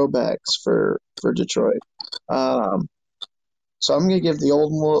those throwbacks for Detroit. Um, so I'm going to give the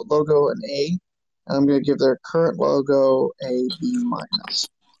old logo an A, and I'm going to give their current logo a B minus.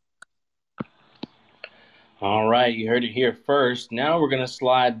 All right, you heard it here first. Now we're going to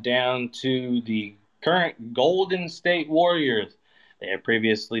slide down to the current Golden State Warriors. They have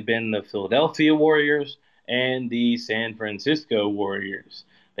previously been the Philadelphia Warriors and the San Francisco Warriors.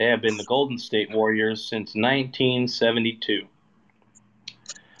 They have been the Golden State Warriors since 1972.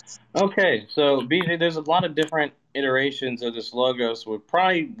 Okay, so BJ, there's a lot of different iterations of this logo, so we'll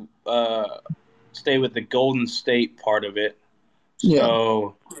probably stay with the Golden State part of it. Yeah.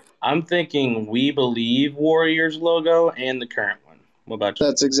 So I'm thinking We Believe Warriors logo and the current one. What about you?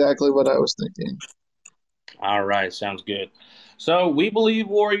 That's exactly what I was thinking. All right, sounds good. So We Believe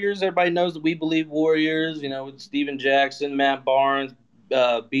Warriors, everybody knows that We Believe Warriors, with Steven Jackson, Matt Barnes,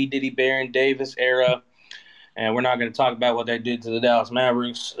 B. Diddy Baron Davis era. And we're not going to talk about what they did to the Dallas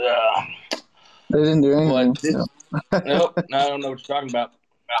Mavericks. They didn't do anything. Nope, I don't know what you're talking about.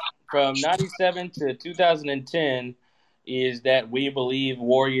 From 97 to 2010 is that We Believe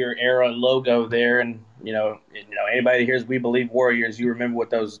Warrior era logo there. And, anybody that hears We Believe Warriors, you remember what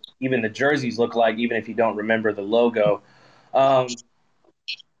those, even the jerseys look like, even if you don't remember the logo.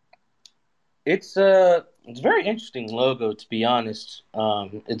 It's a very interesting logo, to be honest.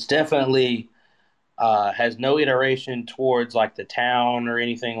 It's definitely has no iteration towards like the town or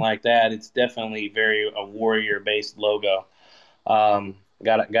anything like that. It's definitely very a warrior based logo.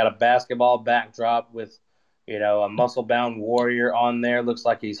 Got a basketball backdrop with a muscle bound warrior on there. Looks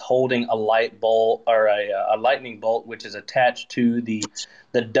like he's holding a light bolt or a lightning bolt, which is attached to the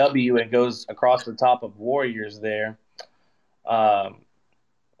W and goes across the top of warriors there.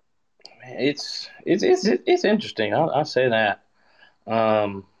 It's interesting. I'll say that.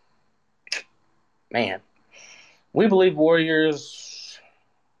 Man, We Believe Warriors.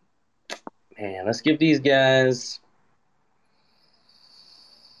 Man, let's give these guys.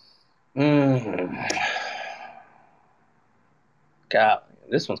 God,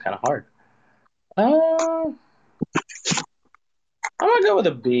 this one's kind of hard. I'm gonna go with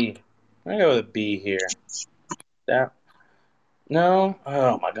a B. I'm gonna go with a B here. That. No.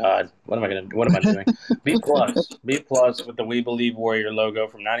 Oh my God. What am I doing? B plus. B plus with the We Believe Warrior logo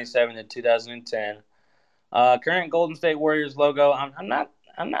from '97 to 2010. Current Golden State Warriors logo. I'm not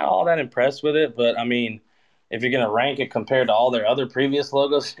all that impressed with it, but I mean, if you're gonna rank it compared to all their other previous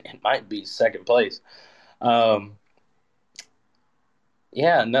logos, it might be second place.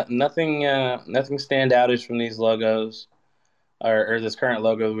 Yeah, nothing standoutish from these logos or this current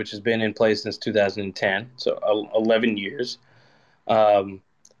logo, which has been in place since 2010, so 11 years.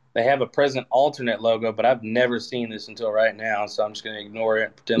 They have a present alternate logo, but I've never seen this until right now, so I'm just going to ignore it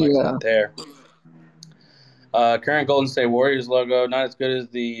and pretend like it's not there. Current Golden State Warriors logo, not as good as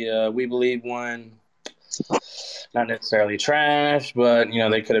the We Believe one. Not necessarily trash, but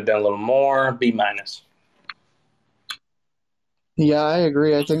they could have done a little more. B minus. Yeah, I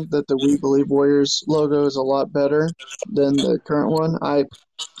agree. I think that the We Believe Warriors logo is a lot better than the current one.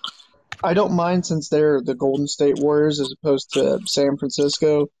 I don't mind since they're the Golden State Warriors as opposed to San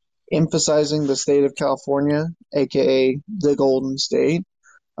Francisco, emphasizing the state of California, aka the Golden State.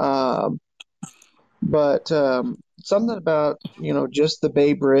 But something about just the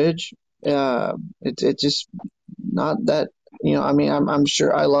Bay Bridge, it just not that I mean I'm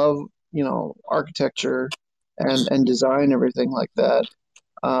sure I love architecture and design everything like that.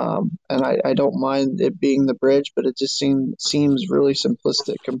 And I don't mind it being the bridge, but it just seems really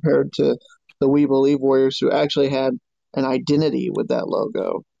simplistic compared to the We Believe Warriors, who actually had an identity with that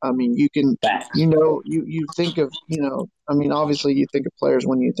logo. I mean, you think of, I mean, obviously you think of players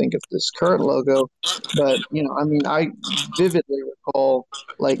when you think of this current logo, but, I mean, I vividly recall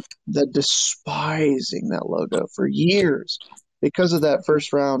like the despising that logo for years because of that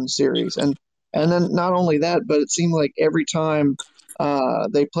first round series. And then not only that, but it seemed like every time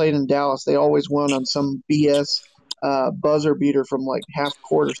they played in Dallas, they always won on some BS buzzer beater from like half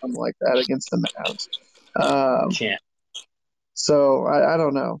court or something like that against the Mavs. Can't. So I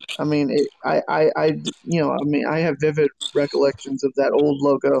don't know. I mean, I have vivid recollections of that old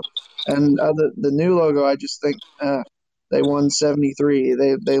logo, and the new logo. I just think they won 73.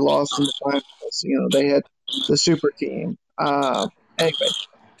 They lost in the finals. They had the super team. Anyway,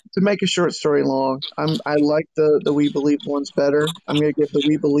 to make a short story long, I like the We Believe ones better. I'm gonna give the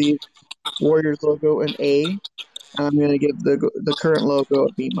We Believe Warriors logo an A, and I'm gonna give the current logo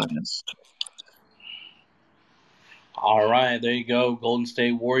a B minus. All right, there you go. Golden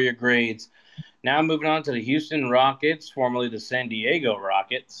State Warrior grades. Now moving on to the Houston Rockets, formerly the San Diego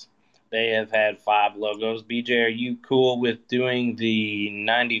Rockets. They have had 5 logos. BJ, are you cool with doing the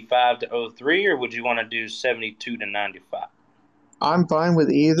 95 to 03, or would you want to do 72 to 95? I'm fine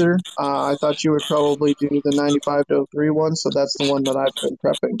with either. I thought you would probably do the 95 to 03 one, so that's the one that I've been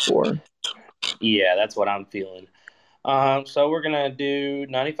prepping for. Yeah, that's what I'm feeling. So we're gonna do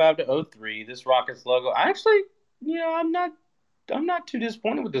 95 to 03. This Rockets logo. I actually, I'm not too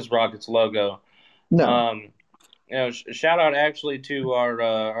disappointed with this Rockets logo. No. Um, shout out actually to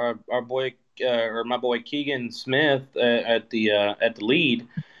our boy or my boy Keegan Smith at the lead.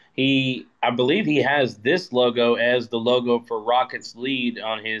 I believe he has this logo as the logo for Rockets lead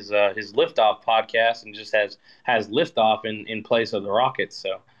on his liftoff podcast, and just has liftoff in place of the Rockets.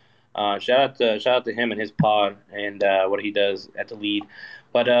 So shout out to him and his pod and what he does at the lead.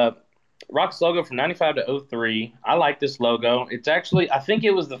 But Rockets logo from 95 to 03. I like this logo. It's actually, I think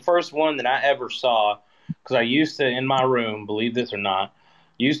it was the first one that I ever saw, because I used to, in my room, believe this or not,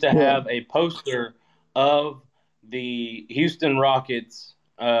 used to Yeah. have a poster of the Houston Rockets.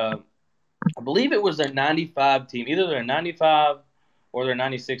 I believe it was their 95 team, either their 95 or their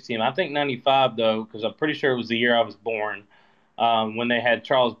 96 team. I think 95, though, because I'm pretty sure it was the year I was born, when they had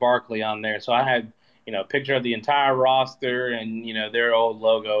Charles Barkley on there. So I had, a picture of the entire roster and, their old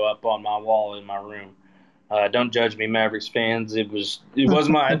logo up on my wall in my room. Don't judge me, Mavericks fans. It wasn't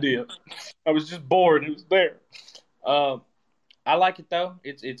my idea. I was just bored. It was there. Uh, I like it though.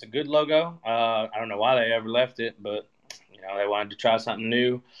 It's a good logo. I don't know why they ever left it, but they wanted to try something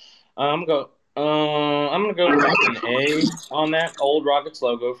new. I'm gonna go with an A on that old Rockets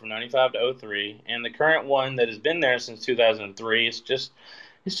logo from 95 to 03, and the current one that has been there since 2003. It's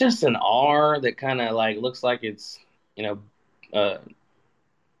just an R that kind of like looks like it's you know uh,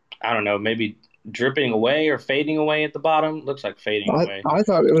 I don't know, maybe dripping away or fading away at the bottom. Looks like fading away. I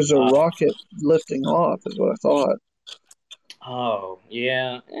thought it was a Uh, rocket lifting off, is what I thought. oh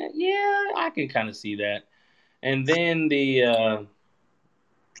yeah, yeah, I can kind of see that. And then the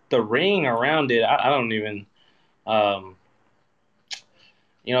ring around it, I don't even. Um,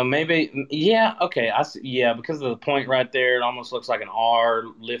 maybe, yeah, okay. Yeah, because of the point right there, it almost looks like an R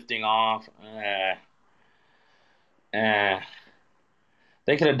lifting off. Uh,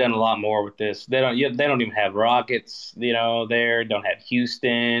 they could have done a lot more with this. They don't. Yeah, they don't even have Rockets. There don't have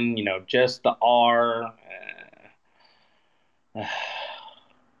Houston. Just the R.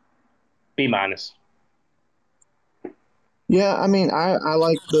 B minus. Yeah, I mean, I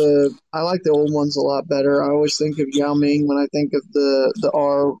like the old ones a lot better. I always think of Yao Ming when I think of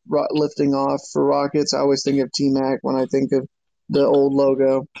the lifting off for Rockets. I always think of T Mac when I think of the old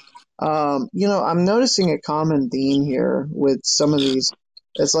logo. I'm noticing a common theme here with some of these.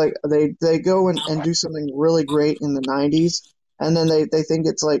 It's like they go and do something really great in the 90s, and then they think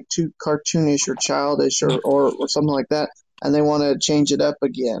it's like too cartoonish or childish or something like that, and they want to change it up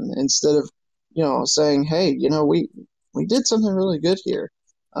again instead of, saying, hey, we did something really good here.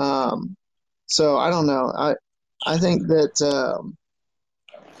 So I don't know. I think that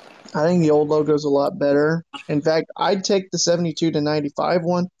I think the old logo is a lot better. In fact, I'd take the 72 to 95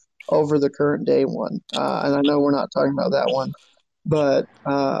 one over the current day one. And I know we're not talking about that one, but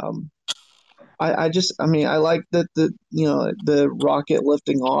I mean, I like that the rocket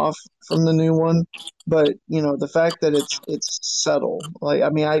lifting off from the new one, but the fact that it's subtle. Like, I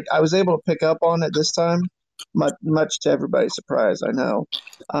mean, I was able to pick up on it this time, much to everybody's surprise, I know.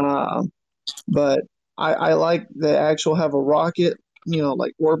 Um, but I like the actual have a rocket,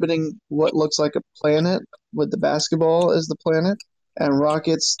 like orbiting what looks like a planet with the basketball as the planet, and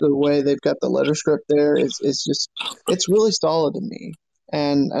rockets. The way they've got the letter script there is just it's really solid to me,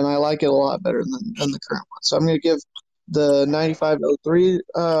 and I like it a lot better than the current one. So I'm going to give the 9503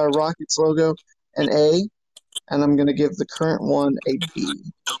 Rockets logo an A, and I'm going to give the current one a B.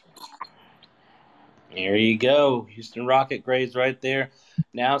 There you go. Houston Rocket grades right there.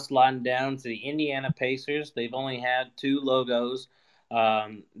 Now sliding down to the Indiana Pacers. They've only had 2 logos.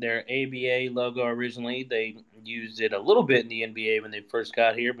 Their ABA logo originally, they used it a little bit in the NBA when they first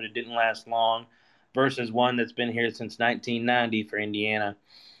got here, but it didn't last long, versus one that's been here since 1990 for Indiana.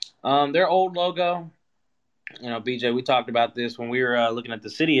 Their old logo, BJ, we talked about this when we were looking at the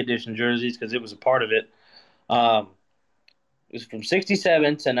City Edition jerseys because it was a part of it. Um, it was from '67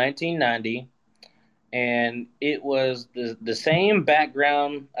 to 1990, and it was the same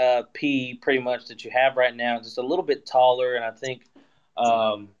background P pretty much that you have right now, just a little bit taller, and I think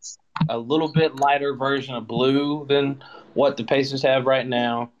um, a little bit lighter version of blue than what the Pacers have right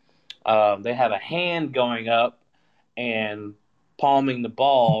now. They have a hand going up and palming the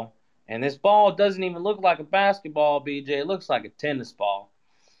ball, and this ball doesn't even look like a basketball, BJ. It looks like a tennis ball,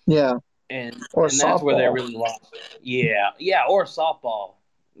 Yeah. and Or and that's where they softball. really lost. Yeah, or softball.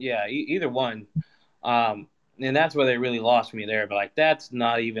 Yeah, either one. Um, and that's where they really lost me there. But like, that's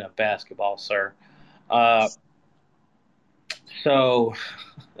not even a basketball, sir. Uh, so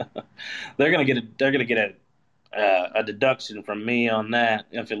they're gonna get a deduction from me on that.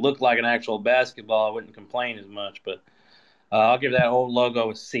 If it looked like an actual basketball, I wouldn't complain as much. But I'll give that old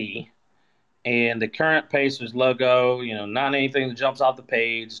logo a C. And the current Pacers logo, not anything that jumps off the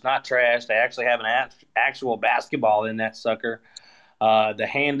page. It's not trash. They actually have an actual basketball in that sucker. The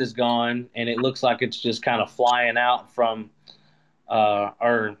hand is gone, and it looks like it's just kind of flying out from,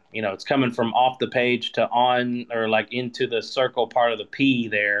 it's coming from off the page to on or like into the circle part of the P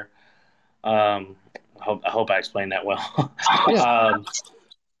there. I hope I explained that well. Yeah.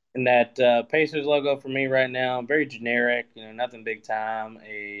 And that Pacers logo for me right now, very generic. Nothing big time.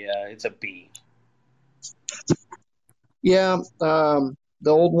 It's a B. Yeah. The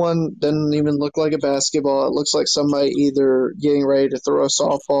old one doesn't even look like a basketball. It looks like somebody either getting ready to throw a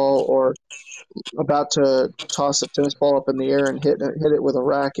softball or about to toss a tennis ball up in the air and hit it with a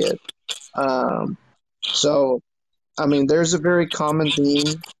racket. Um, so, I mean, there's a very common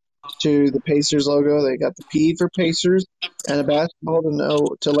theme to the Pacers logo. They got the P for Pacers and a basketball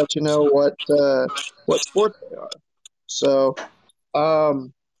to let you know what sport they are. So,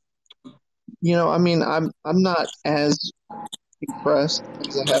 um, I mean, I'm not as impressed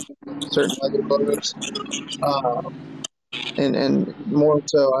as I have with certain other logos, and more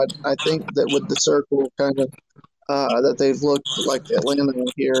so, I think that with the circle kind of that they've looked like Atlanta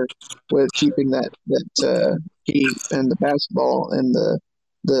here with keeping that P and the basketball and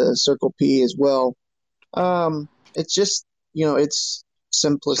the circle P as well. It's just it's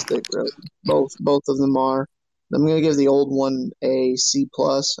simplistic, really. Both of them are. I'm going to give the old one a C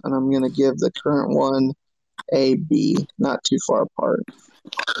plus, and I'm going to give the current one a B. Not too far apart.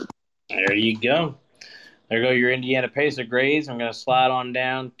 There you go. There go your Indiana Pacer grades. I'm going to slide on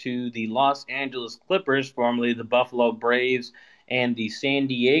down to the Los Angeles Clippers, formerly the Buffalo Braves, and the San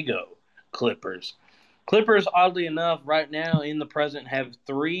Diego Clippers. Clippers, oddly enough, right now in the present have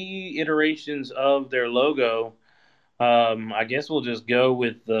 3 iterations of their logo. I guess we'll just go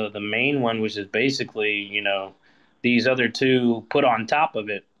with the main one, which is basically, these other 2 put on top of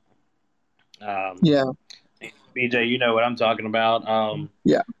it. Yeah. BJ, you know what I'm talking about.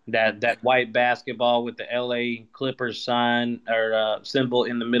 Yeah. That white basketball with the LA Clippers sign or symbol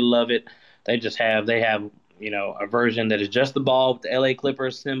in the middle of it. They have a version that is just the ball with the LA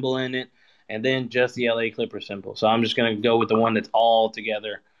Clippers symbol in it, and then just the LA Clippers symbol. So I'm just gonna go with the one that's all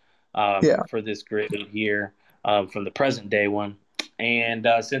together Yeah. for this grid here from the present day one. And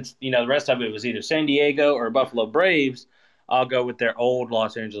since the rest of it was either San Diego or Buffalo Braves, I'll go with their old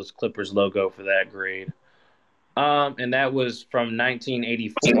Los Angeles Clippers logo for that grade. And that was from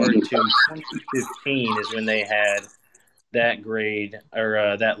 1984 to 2015 is when they had that grade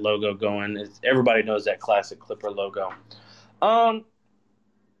or that logo going. Everybody knows that classic Clipper logo. Um,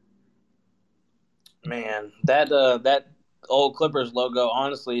 Man, that old Clippers logo,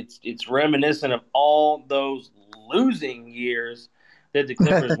 honestly, it's reminiscent of all those losing years that the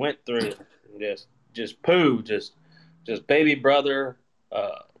Clippers went through. Just poo, just uh, baby brother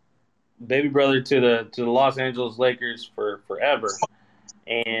to the Los Angeles Lakers for forever.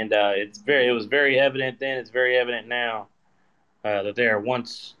 And it was very evident then. It's very evident now that they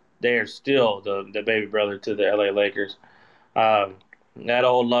are still the baby brother to the LA Lakers. Um, that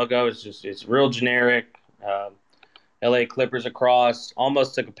old logo is it's real generic. LA Clippers across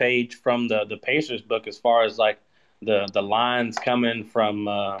almost took a page from the Pacers book as far as like the lines coming from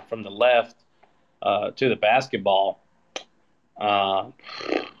the left to the basketball. Uh,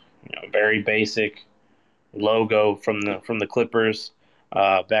 very basic logo from the Clippers.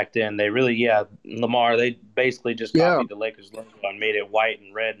 Back then, they really, Lamar, they basically just Yeah. copied the Lakers logo and made it white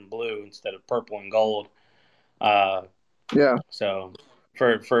and red and blue instead of purple and gold. Uh, Yeah. so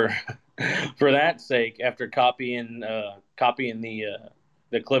for for that sake, after copying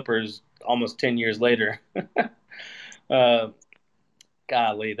the Clippers almost 10 years later, uh,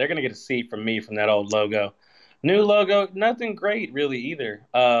 golly, they're gonna get a C from me from that old logo. New logo, nothing great really either.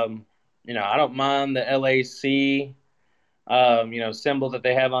 I don't mind the LAC, symbol that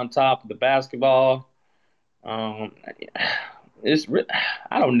they have on top of the basketball. Um, it's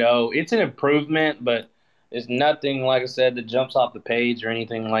I don't know. It's an improvement, but it's nothing like I said that jumps off the page or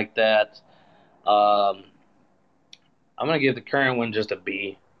anything like that. Um, I'm gonna give the current one just a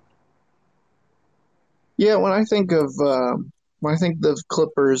B. Yeah, when I think of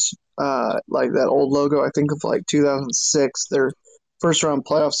Clippers, like that old logo, I think of like 2006, their first round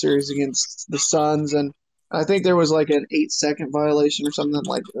playoff series against the Suns, and I think there was like an 8-second violation or something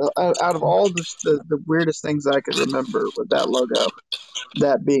like out of all the weirdest things I could remember with that logo,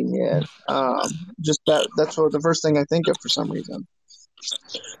 that being it. Just that's what the first thing I think of for some reason.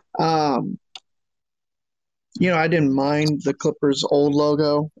 Um, I didn't mind the Clippers old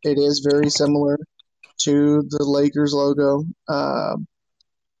logo. It is very similar to the Lakers logo.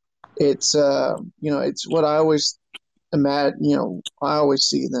 It's what I always imagine. I always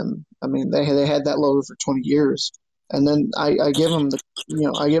see them. I mean, they had that logo for 20 years, and then I give them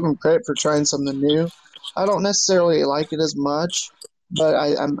I give them credit for trying something new. I don't necessarily like it as much, but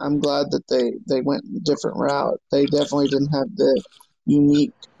I'm glad that they went a different route. They definitely didn't have the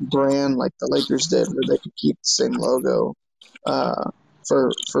unique brand like the Lakers did, where they could keep the same logo uh,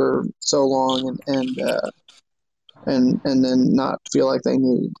 for so long and then not feel like they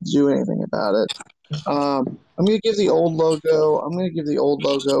needed to do anything about it. I'm gonna give the old logo. I'm gonna give the old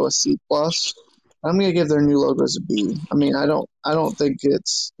logo a C plus. I'm gonna give their new logos a B. I mean, I don't think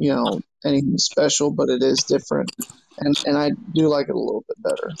it's anything special, but it is different, and I do like it a little bit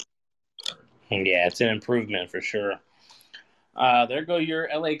better. Yeah, it's an improvement for sure. There go your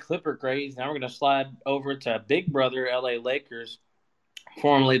LA Clipper grades. Now we're going to slide over to Big Brother LA Lakers,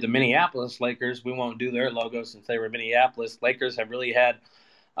 formerly the Minneapolis Lakers. We won't do their logo since they were Minneapolis. Lakers have really had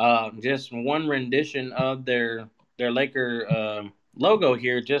just one rendition of their Laker logo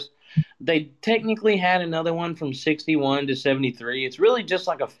here. Just they technically had another one from 61 to 73. It's really just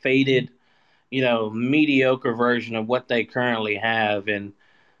like a faded, mediocre version of what they currently have. And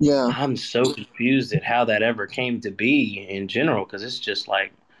Yeah, I'm so confused at how that ever came to be in general, because it's just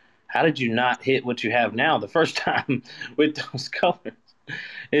like, how did you not hit what you have now the first time with those colors?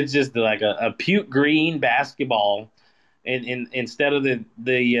 It's just like a puke green basketball, instead of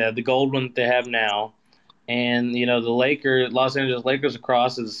the gold one that they have now. And the Los Angeles Lakers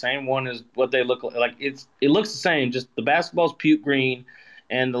across is the same one as what they look like. Like it looks the same, just the basketball's puke green,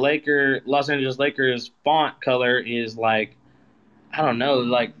 and the Los Angeles Lakers font color is like, I don't know,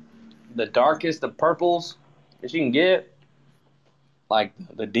 like the darkest of purples that you can get, like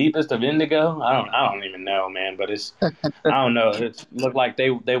the deepest of indigo. I don't even know, man. But I don't know. It looked like they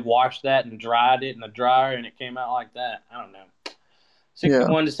washed that and dried it in the dryer, and it came out like that. I don't know. yeah,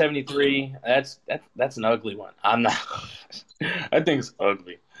 61 to 73. That's an ugly one. I'm not. I think it's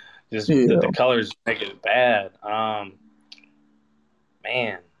ugly. Just the yeah. colors make it bad.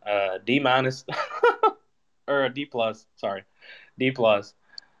 Man, D minus or a D plus. Sorry, D plus.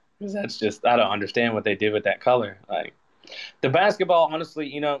 Because that's just, I don't understand what they did with that color. Like the basketball, honestly,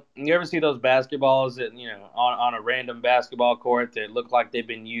 you ever see those basketballs that, on a random basketball court that look like they've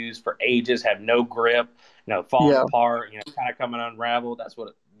been used for ages, have no grip, falling Yeah, apart, kind of coming unraveled. That's what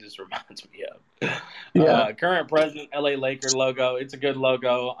it just reminds me of. yeah, Current present LA Laker logo. It's a good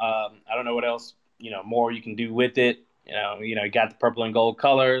logo. I don't know what else, more you can do with it. You got the purple and gold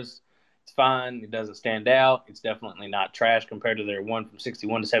colors. It's fine. It doesn't stand out. It's definitely not trash compared to their one from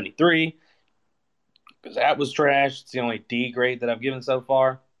 61 to 73, because that was trash. It's the only D grade that I've given so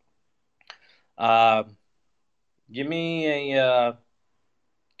far. Uh, give me you know,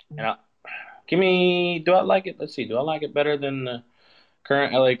 give me. Do I like it? Let's see. Do I like it better than the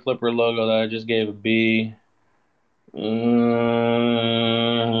current LA Clipper logo that I just gave a B?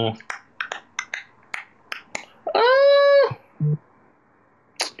 Mm, uh,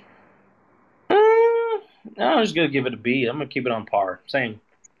 I'm just gonna give it a B. I'm gonna keep it on par. Same.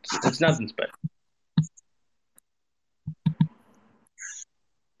 It's nothing special.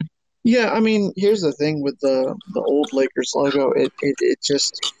 yeah. I mean, here's the thing with the old Lakers logo. It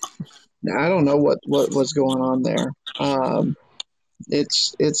just I don't know what was going on there.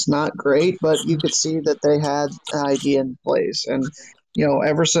 It's not great, but you could see that they had an idea in place, and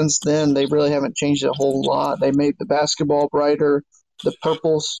ever since then they really haven't changed it a whole lot. They made the basketball brighter, the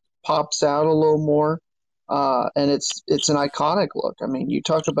purples pops out a little more, and it's an iconic look. I mean, you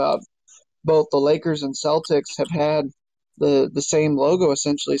talk about both the Lakers and Celtics have had the same logo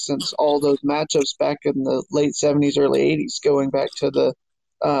essentially since all those matchups back in the late 70s, early 80s, going back to the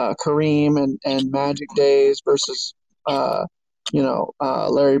Kareem and Magic days versus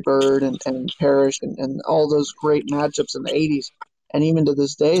Larry Bird and Parrish and all those great matchups in the 80s. and even to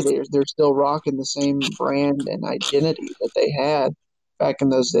this day, they're still rocking the same brand and identity that they had back in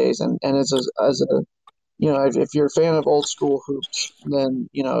those days. And as a if you're a fan of old school hoops, then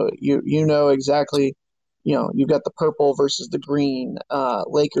you know exactly. You've got the purple versus the green,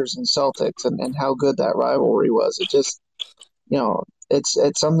 Lakers and Celtics, and how good that rivalry was. It just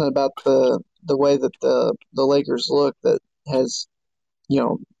it's something about the way that the Lakers look that has you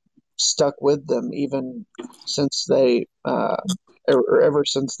know stuck with them even since or ever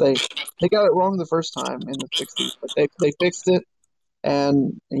since they got it wrong the first time in the '60s, but they fixed it.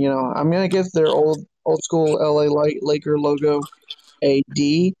 And I'm gonna give their old school LA Laker logo a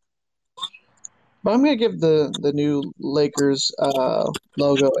D, but I'm gonna give the new Lakers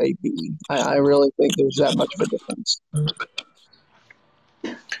logo a B. I really think there's that much of a difference.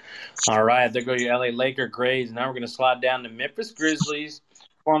 All right, there go your LA Laker grades. Now we're going to slide down to Memphis Grizzlies,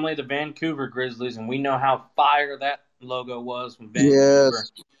 formerly the Vancouver Grizzlies, and we know how fire that logo was from Vancouver.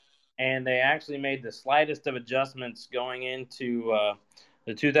 Yes. And they actually made the slightest of adjustments going into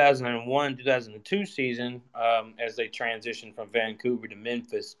the 2001-2002 season as they transitioned from Vancouver to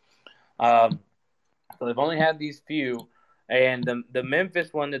Memphis. So they've only had these few. And the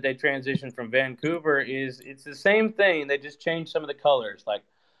Memphis one that they transitioned from Vancouver it's the same thing. They just changed some of the colors. Like,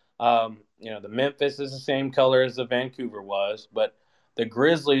 the Memphis is the same color as the Vancouver was, but the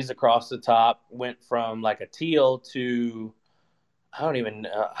Grizzlies across the top went from like a teal to, I don't even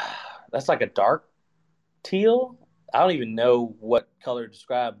that's like a dark teal. I don't even know what color to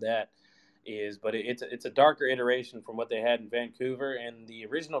describe that is, but it's a darker iteration from what they had in Vancouver. And the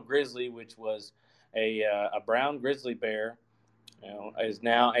original Grizzly, which was a brown grizzly bear, is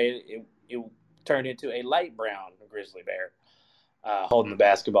now it turned into a light brown grizzly bear holding the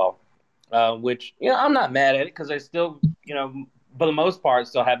basketball. Which I'm not mad at it because they still for the most part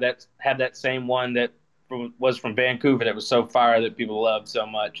still have that same one that was from Vancouver that was so fire that people loved so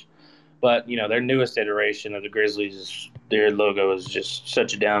much. But their newest iteration of the Grizzlies, their logo is just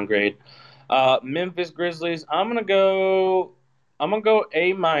such a downgrade. Memphis Grizzlies, I'm gonna go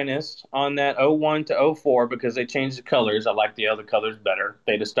A minus on that 01 to 04 because they changed the colors. I like the other colors better.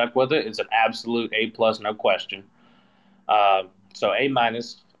 They just stuck with it. It's an absolute A plus, no question. So A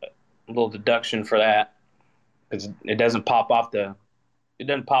minus, a little deduction for that because it doesn't pop off to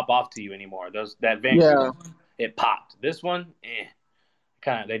you anymore. That Vancouver one, it popped. This one,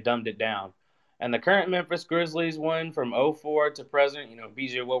 kind of they dumbed it down. And the current Memphis Grizzlies one from 04 to present,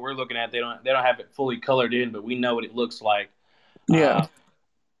 BJ, what we're looking at, they don't have it fully colored in, but we know what it looks like. Yeah.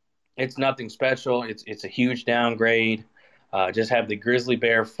 It's nothing special. It's a huge downgrade. Just have the grizzly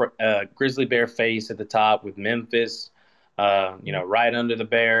bear face at the top with Memphis, right under the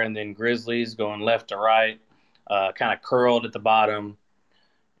bear, and then Grizzlies going left to right, kind of curled at the bottom.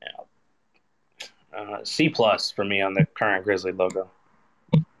 C plus for me on the current Grizzly logo.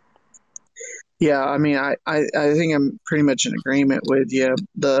 Yeah, I mean, I think I'm pretty much in agreement with you.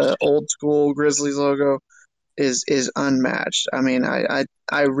 The old school Grizzlies logo is unmatched. I mean, I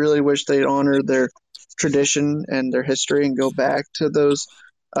really wish they'd honor their tradition and their history and go back to those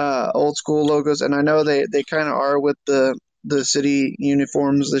old school logos. And I know they kind of are with the city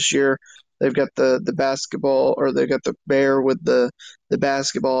uniforms this year. They've got the basketball, or they've got the bear with the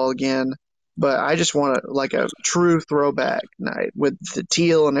basketball again. But I just want like a true throwback night with the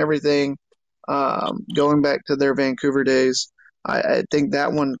teal and everything. Going back to their Vancouver days, I think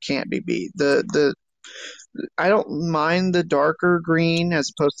that one can't be beat. The I don't mind the darker green as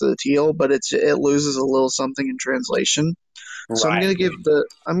opposed to the teal, but it loses a little something in translation. So Right. I'm gonna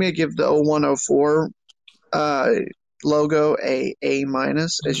give the 0104 logo a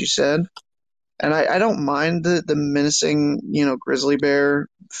minus, as you said. And I don't mind the menacing, grizzly bear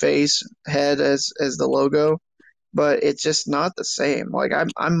face head as the logo, but it's just not the same. Like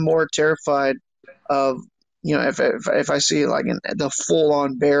I'm more terrified of if I see like the full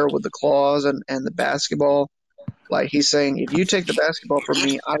on bear with the claws and the basketball, like he's saying, if you take the basketball from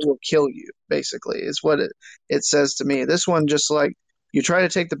me, I will kill you. Basically, is what it says to me. This one just like you try to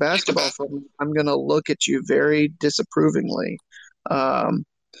take the basketball from me, I'm gonna look at you very disapprovingly.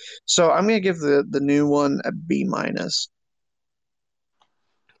 So I'm gonna give the new one a B minus.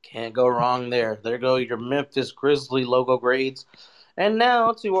 Can't go wrong there. There go your Memphis Grizzly logo grades. And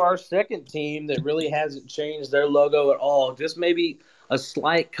now to our second team that really hasn't changed their logo at all. Just maybe a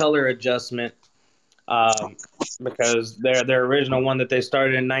slight color adjustment because their original one that they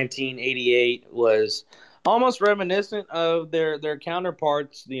started in 1988 was almost reminiscent of their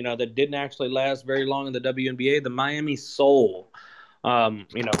counterparts, that didn't actually last very long in the WNBA, the Miami Soul.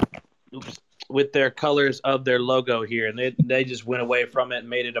 With their colors of their logo here, and they just went away from it and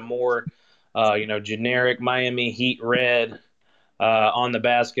made it a more, generic Miami Heat red, on the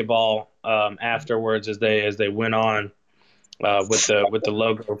basketball afterwards as they went on with the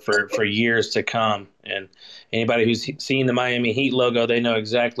logo for years to come. And anybody who's seen the Miami Heat logo, they know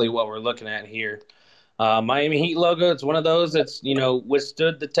exactly what we're looking at here. Miami Heat logo, it's one of those that's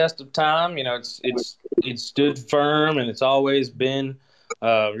withstood the test of time. It's stood firm, and it's always been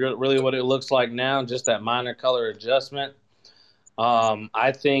really what it looks like now. Just that minor color adjustment.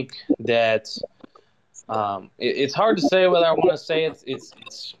 I think that it's hard to say whether I want to say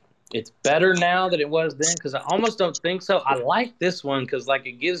it's better now than it was then, because I almost don't think so. I like this one because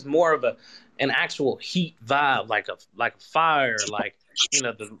it gives more of an actual heat vibe, like a fire, the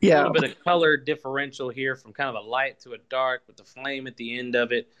little bit of color differential here from kind of a light to a dark with the flame at the end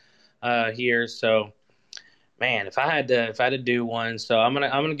of it here. So, man, if I had to do one, so I'm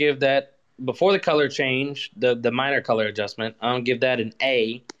gonna give that before the color change, the minor color adjustment. I'm gonna give that an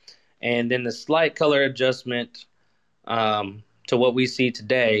A, and then the slight color adjustment to what we see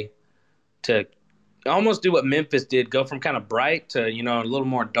today, to almost do what Memphis did, go from kind of bright to a little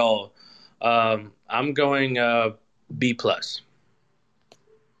more dull. I'm going B plus.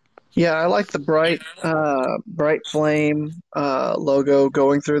 Yeah, I like the bright flame logo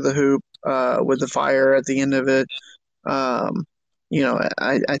going through the hoop with the fire at the end of it. I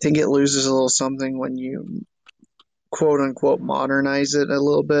think it loses a little something when you quote unquote modernize it a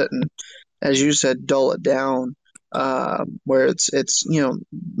little bit, and as you said, dull it down, where it's a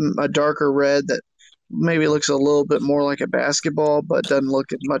darker red that maybe looks a little bit more like a basketball, but doesn't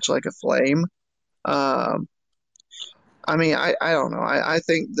look as much like a flame. Um, I don't know. I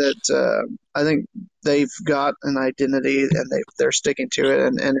think they've got an identity and they're sticking to it,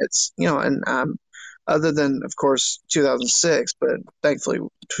 and it's other than of course 2006, but thankfully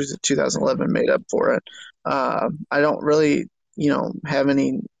 2011 made up for it. I don't really have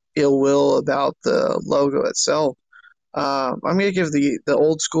any ill will about the logo itself. I'm gonna give the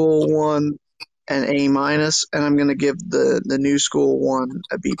old school one an A minus, and I'm gonna give the new school one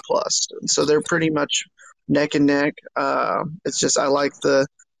a B plus. So they're pretty much neck and neck. It's just I like the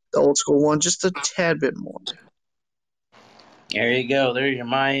old school one just a tad bit more. There you go. There's your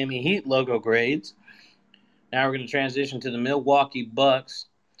Miami Heat logo grades. Now we're going to transition to the Milwaukee Bucks.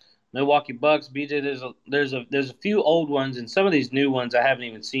 Milwaukee Bucks, BJ. There's a few old ones, and some of these new ones I haven't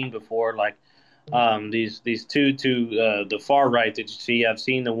even seen before. Like these two to the far right that you see. I've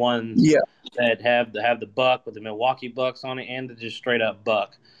seen the ones that have the buck with the Milwaukee Bucks on it, and the just straight up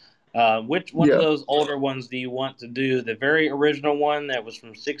buck. Which one of those older ones do you want to do? The very original one that was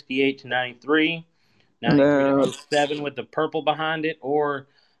from 68 to 93, 93 to 07 with the purple behind it, or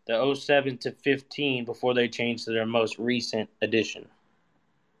the 07 to 15 before they changed to their most recent edition?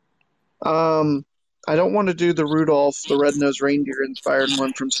 I don't want to do the Rudolph the Red-Nosed Reindeer inspired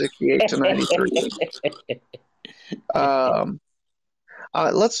one from 68 to 93.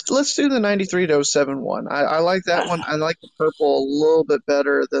 Let's do the 93 to 07 one. I like that one. I like the purple a little bit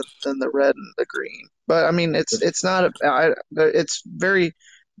better than the red and the green. But I mean, it's not they're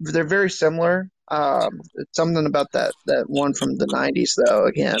very similar. It's something about that one from the 90s though.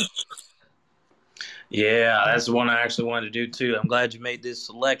 Again. Yeah, that's the one I actually wanted to do too. I'm glad you made this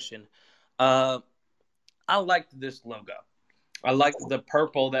selection. I liked this logo. I liked the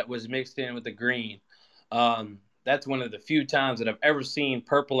purple that was mixed in with the green. That's one of the few times that I've ever seen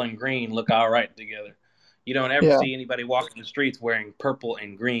purple and green look all right together. You don't ever see anybody walking the streets wearing purple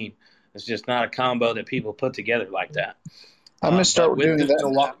and green. It's just not a combo that people put together like that. I'm gonna start doing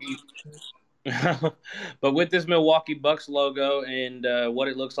that. But with this Milwaukee Bucks logo and what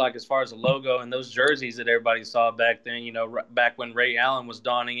it looks like as far as a logo and those jerseys that everybody saw back then, back when Ray Allen was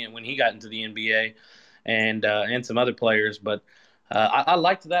donning it when he got into the NBA, and some other players. But I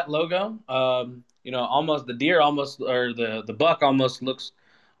liked that logo. Almost the deer or the buck almost looks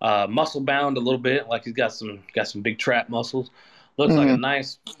muscle bound a little bit, like he's got some big trap muscles. Looks like a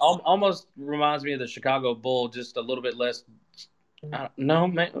nice, almost reminds me of the Chicago Bull, just a little bit less.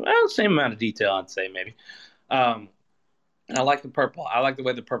 Same amount of detail, I'd say maybe. I like the purple. I like the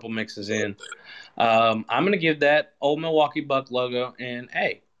way the purple mixes in. I'm going to give that old Milwaukee Buck logo an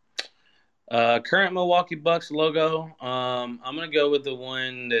A. Current Milwaukee Bucks logo, I'm going to go with the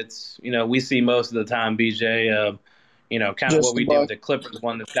one that's, we see most of the time, BJ. Kind of what we do with the Clippers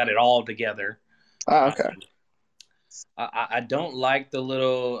one that's got it all together. Okay. I don't like the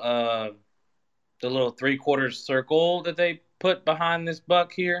little 3/4 circle that they put behind this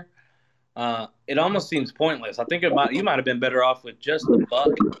buck here. It almost seems pointless. I think you might have been better off with just the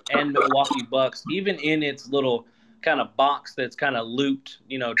buck and Milwaukee Bucks, even in its little kind of box that's kind of looped,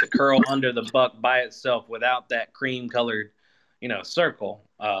 to curl under the buck by itself without that cream colored, circle,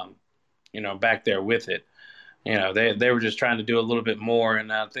 back there with it. They were just trying to do a little bit more,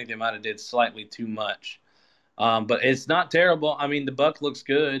 and I think they might have did slightly too much. But it's not terrible. I mean, the Buck looks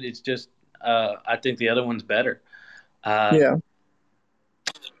good. It's just I think the other one's better. Yeah.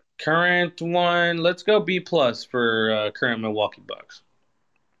 Current one, let's go B plus for current Milwaukee Bucks.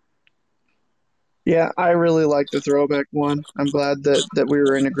 Yeah, I really like the throwback one. I'm glad that we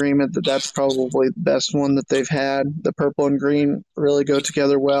were in agreement that that's probably the best one that they've had. The purple and green really go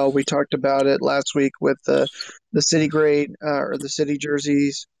together well. We talked about it last week with the city grade or the city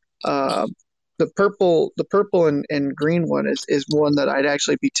jerseys. Uh, the purple and green one is one that I'd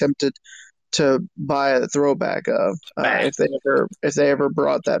actually be tempted to buy a throwback of. If they ever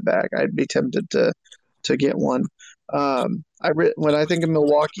brought that back, I'd be tempted to get one. When I think of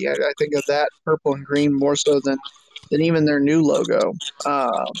Milwaukee, I think of that purple and green more so than even their new logo.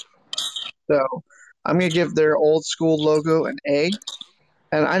 So I'm gonna give their old school logo an A.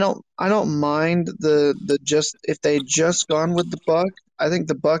 And I don't mind the just if they just gone with the buck. I think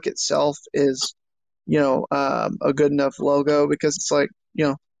the buck itself is a good enough logo because it's like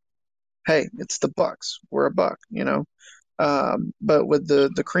hey, it's the Bucks. We're a buck. But with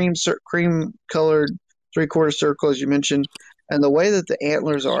the cream colored 3/4 circle, as you mentioned, and the way that the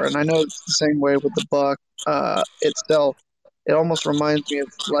antlers are, and I know it's the same way with the buck itself. It almost reminds me of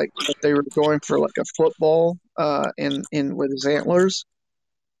like if they were going for like a football in with his antlers.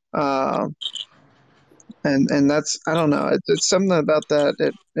 Uh, and that's I don't know. It's something about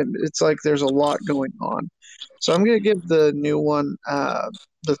that. It's like there's a lot going on. So I'm gonna give the new one,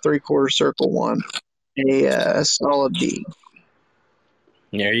 the 3/4 circle one, a solid B.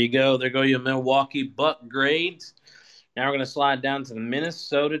 There you go. There go your Milwaukee Buck grades. Now we're going to slide down to the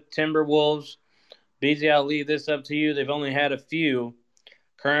Minnesota Timberwolves. BZ, I'll leave this up to you. They've only had a few.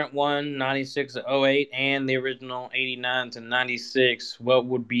 Current one, 96 to 08, and the original 89 to 96. What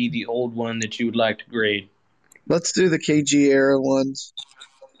would be the old one that you would like to grade? Let's do the KG era ones.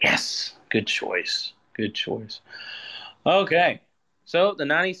 Yes. Good choice. Good choice. Okay. So the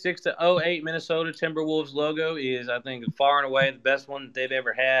 96 to 08 Minnesota Timberwolves logo is, I think, far and away the best one that they've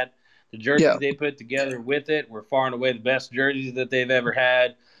ever had. The jerseys they put together with it were far and away the best jerseys that they've ever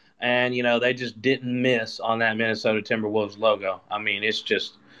had. And, they just didn't miss on that Minnesota Timberwolves logo. I mean, it's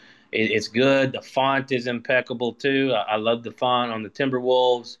just, it's good. The font is impeccable, too. I love the font on the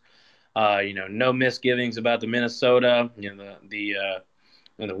Timberwolves. No misgivings about the Minnesota. The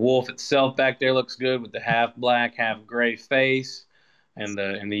wolf itself back there looks good with the half black, half gray face, and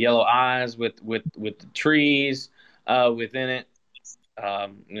the yellow eyes with the trees within it.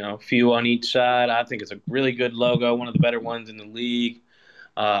 A few on each side. I think it's a really good logo, one of the better ones in the league.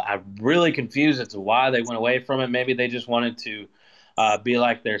 I'm really confused as to why they went away from it. Maybe they just wanted to be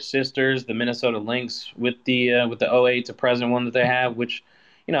like their sisters, the Minnesota Lynx, with the 08 to present one that they have, which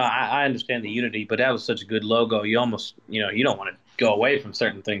I understand the unity, but that was such a good logo. You almost, you don't want to go away from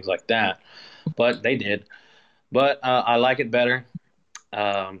certain things like that, but they did. But I like it better.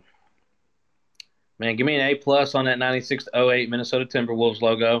 Man, give me an A plus on that 96 to 08 Minnesota Timberwolves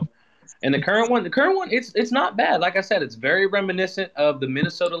logo. And the current one, it's not bad. Like I said, it's very reminiscent of the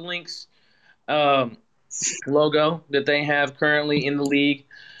Minnesota Lynx logo that they have currently in the league.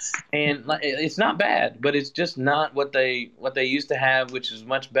 And it's not bad, but it's just not what they used to have, which is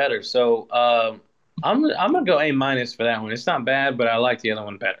much better. So I'm gonna go A minus for that one. It's not bad, but I like the other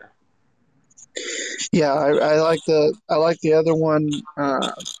one better. Yeah, I like the other one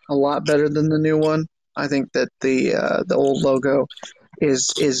a lot better than the new one. I think that the old logo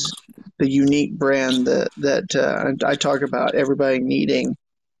is the unique brand that I talk about everybody needing,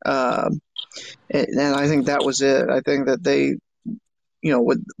 um, and I think that was it. I think that they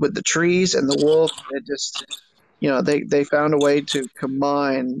with the trees and the wolf, it just they found a way to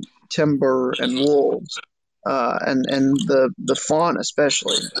combine timber and wolves, and the font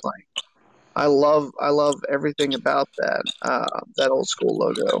especially. Like I love everything about that old school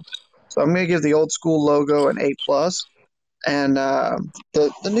logo. So I'm gonna give the old school logo an A plus, and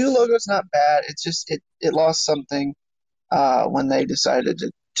the new logo is not bad. It's just it lost something when they decided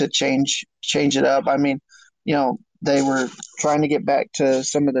to change it up. I mean, they were trying to get back to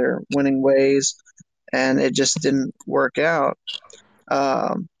some of their winning ways, and it just didn't work out.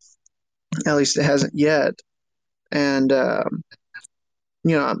 Um, at least it hasn't yet. And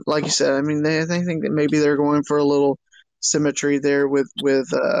like you said, I mean, they think that maybe they're going for a little symmetry there with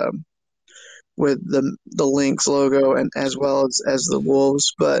the Lynx logo and as well as the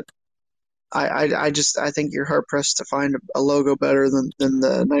Wolves, but I think you're hard pressed to find a logo better than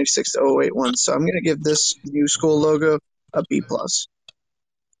the 96 to 08 one. So I'm gonna give this new school logo a B plus.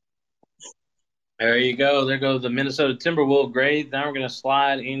 There you go. There goes the Minnesota Timberwolves grade. Now we're going to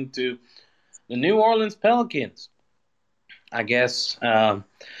slide into the New Orleans Pelicans. I guess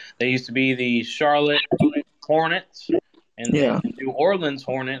they used to be the Charlotte Hornets, and Yeah. then the New Orleans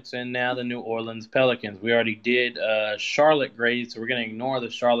Hornets, and now the New Orleans Pelicans. We already did Charlotte grades, so we're going to ignore the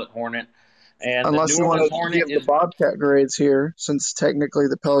Charlotte Hornet. And the Unless New you want Orleans to Hornet give the is Bobcat grades here, since technically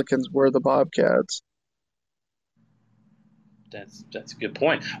the Pelicans were the Bobcats. that's a good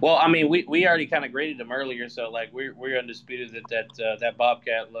point. Well, I mean, we already kind of graded them earlier, so like we're undisputed that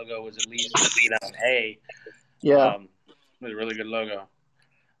Bobcat logo was at least an A. Yeah. It was a really good logo.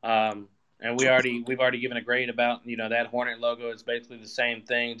 And we've already given a grade about that Hornet logo is basically the same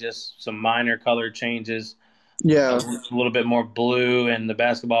thing, just some minor color changes. A Yeah. little bit more blue, and the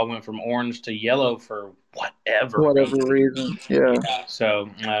basketball went from orange to yellow for whatever Whatever reason. reason. Yeah. Yeah, so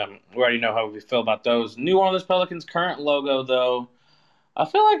we already know how we feel about those. New Orleans Pelicans' current logo, though, I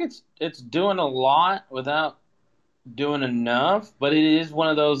feel like it's doing a lot without doing enough, but it is one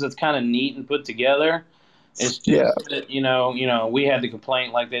of those that's kind of neat and put together. It's Yeah. just that we had the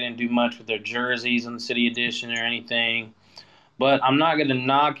complaint like they didn't do much with their jerseys in the city edition or anything. But I'm not going to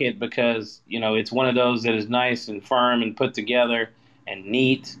knock it because it's one of those that is nice and firm and put together and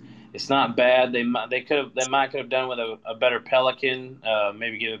neat. It's not bad. They might could have done with a better Pelican,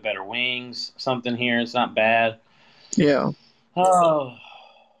 maybe give it better wings, something here. It's not bad. Yeah. Oh,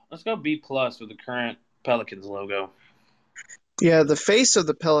 let's go B+ with the current Pelicans logo. Yeah, the face of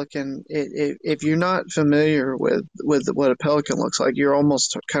the pelican. If you're not familiar with what a pelican looks like, you're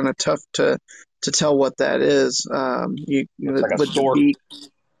almost kind of tough to tell what that is. Looks like a with the stork. beak,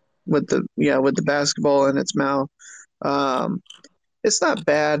 with the basketball in its mouth. Um, it's not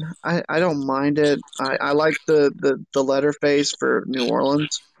bad. I don't mind it. I like the letter face for New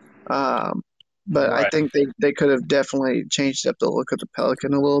Orleans. But I Right. think they could have definitely changed up the look of the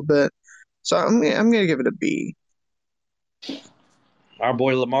pelican a little bit. So I'm gonna give it a B. Our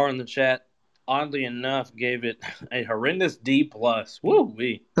boy Lamar in the chat, oddly enough, gave it a horrendous D+. Woo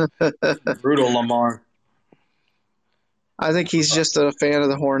wee. Brutal Lamar. I think he's just a fan of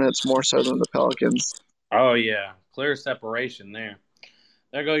the Hornets more so than the Pelicans. Oh yeah, clear separation there.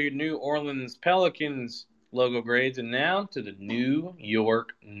 There go your New Orleans Pelicans logo grades, and now to the New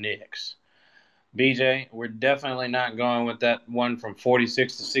York Knicks. BJ, we're definitely not going with that one from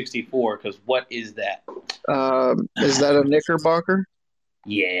 46 to 64 because what is that? Is that a Knickerbocker?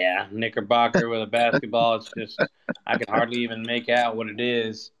 Yeah, Knickerbocker with a basketball. It's just I can hardly even make out what it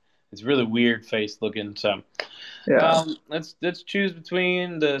is. It's really weird face looking. So, Yeah. let's choose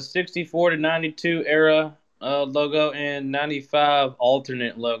between the 64 to 92 era logo and 95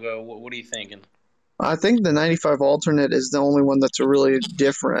 alternate logo. What are you thinking? I think the 95 alternate is the only one that's really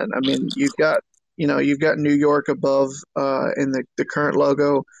different. I mean, you've got New York above in the current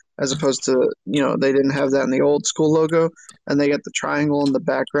logo as opposed to, they didn't have that in the old school logo, and they got the triangle in the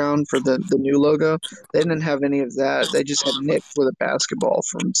background for the new logo. They didn't have any of that. They just had Knicks with a basketball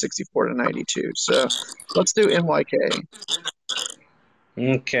from 64 to 92. So let's do NYK.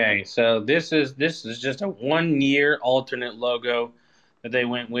 Okay, so this is just a 1 year alternate logo that they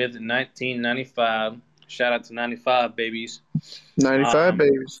went with in 1995. Shout out to 95 babies. 95 Um,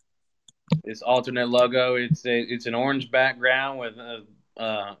 babies. this alternate logo, it's an orange background with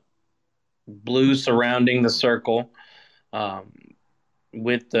a blue surrounding the circle, um,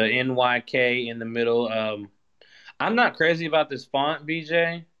 with the NYK in the middle. I'm not crazy about this font,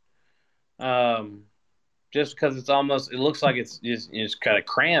 BJ. Um, just because it looks like it's kind of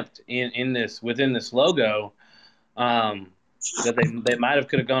cramped in this within this logo. Um, that they might have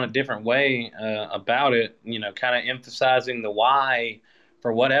could have gone a different way about it. Kind of emphasizing the Y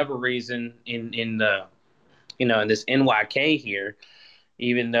for whatever reason in the in this NYK here,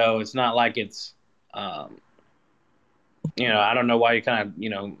 even though it's not like it's I don't know why you're kind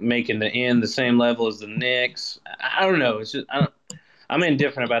of making the N the same level as the Knicks. I don't know. It's just I'm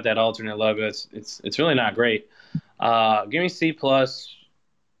indifferent about that alternate logo. It's really not great. Give me C+.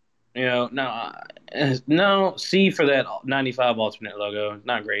 No C for that 95 alternate logo.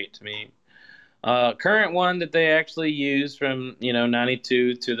 Not great to me. Current one that they actually use from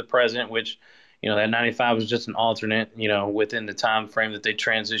 92 to the present, which that 95 was just an alternate within the time frame that they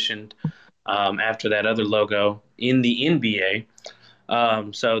transitioned after that other logo in the NBA.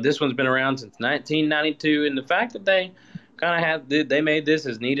 So this one's been around since 1992, and the fact that they they made this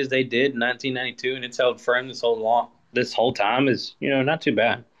as neat as they did in 1992, and it's held firm this whole time is not too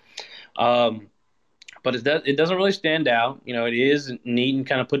bad. But it doesn't really stand out. It is neat and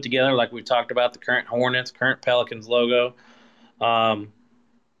kind of put together, like we talked about the current Hornets, current Pelicans logo. I'm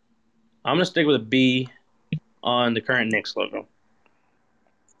gonna stick with a B on the current Knicks logo.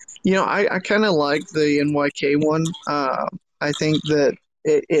 I kind of like the NYK one. I think that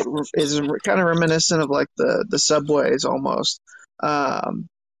it is kind of reminiscent of like the subways almost.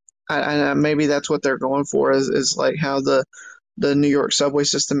 Maybe that's what they're going for is like how the New York subway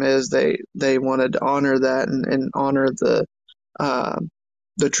system is. They wanted to honor that and honor um,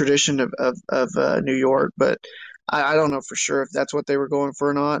 the tradition of New York, but I don't know for sure if that's what they were going for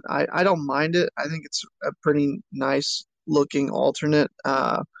or not. I don't mind it. I think it's a pretty nice looking alternate.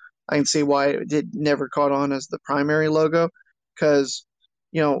 I can see why it did never caught on as the primary logo because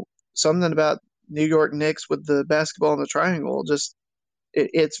something about New York Knicks with the basketball and the triangle just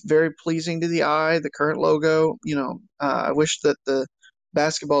it's very pleasing to the eye. The current logo, I wish that the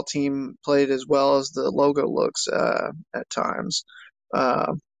basketball team played as well as the logo looks at times.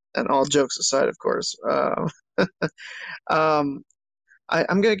 Uh, and all jokes aside, of course. Um,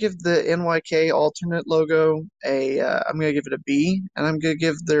 I'm gonna give the NYK alternate logo I'm gonna give it a B, and I'm gonna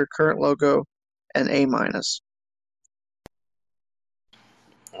give their current logo an A minus.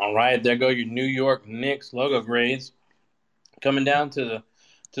 All right, there go your New York Knicks logo grades. Coming down to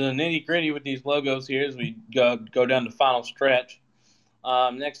the nitty gritty with these logos here as we go down the final stretch.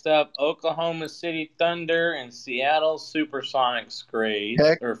 Next up, Oklahoma City Thunder and Seattle Supersonics grades,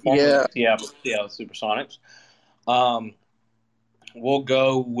 Heck or formerly yeah, Seattle Supersonics. Um, we'll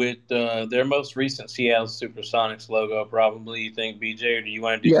go with their most recent Seattle Supersonics logo. Probably, you think, BJ, or do you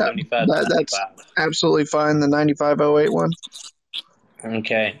want to do yeah, 75 to that's 95? absolutely fine. The 9508 one.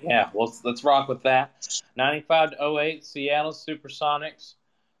 Okay, yeah, well, let's rock with that. 95 to '08 Seattle Supersonics.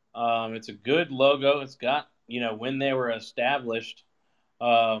 It's a good logo. It's got, when they were established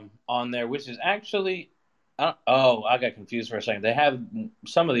on there, which is actually, I got confused for a second. They have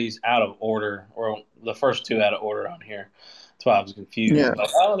some of these out of order, or the first two out of order on here. That's why I was confused. Yeah.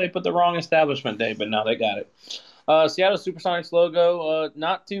 Like, they put the wrong establishment date, but no, they got it. Seattle Supersonics logo,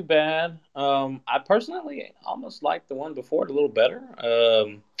 not too bad. I personally almost like the one before it a little better.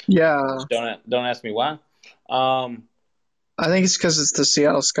 Yeah. Don't ask me why. Um, I think it's because it's the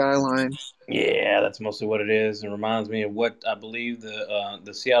Seattle skyline. Yeah, that's mostly what it is. It reminds me of what I believe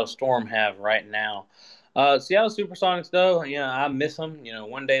the Seattle Storm have right now. Seattle Supersonics, though, I miss them.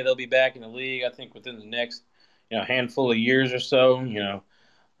 One day they'll be back in the league. I think within the next, handful of years or so.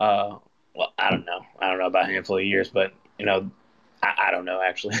 Well, I don't know. I don't know about a handful of years, but I don't know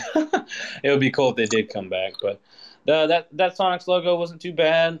actually. It would be cool if they did come back. But that Sonics logo wasn't too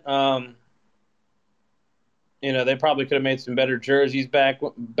bad. They probably could have made some better jerseys back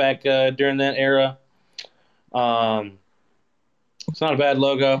during that era. It's not a bad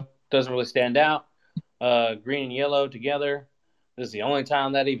logo. Doesn't really stand out. Green and yellow together. This is the only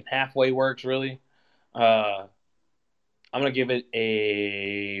time that even halfway works, really. I'm going to give it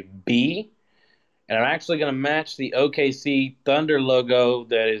a B. And I'm actually going to match the OKC Thunder logo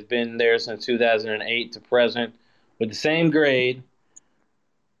that has been there since 2008 to present with the same grade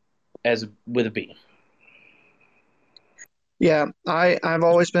with a B. Yeah, I've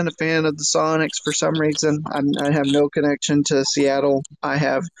always been a fan of the Sonics for some reason. I have no connection to Seattle. I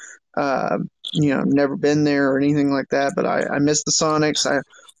have, uh, never been there or anything like that. But I miss the Sonics. I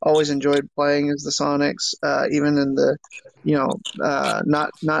always enjoyed playing as the Sonics, even in the,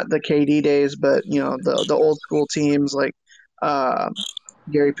 not the KD days, but the old school teams like uh,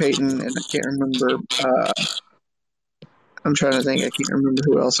 Gary Payton and I can't remember. I'm trying to think. I can't remember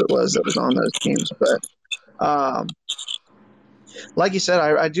who else it was that was on those teams, but. Like you said,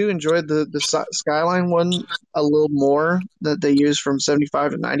 I do enjoy the Skyline one a little more that they use from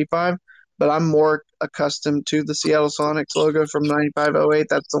 75 to 95, but I'm more accustomed to the Seattle Sonics logo from 9508.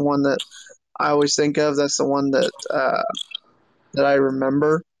 That's the one that I always think of. That's the one that I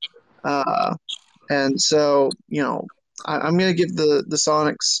remember. And so, I'm going to give the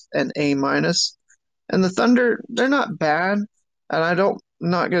Sonics an A minus. And the Thunder, they're not bad, and I'm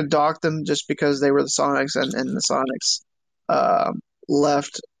not going to dock them just because they were the Sonics and the Sonics uh,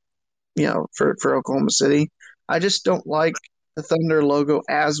 left, for Oklahoma City. I just don't like the Thunder logo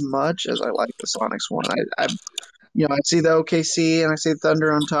as much as I like the Sonics one. I see the OKC and I see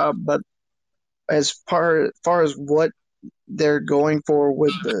Thunder on top, but as far as what they're going for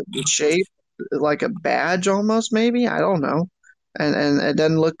with the shape, like a badge almost, maybe I don't know, and it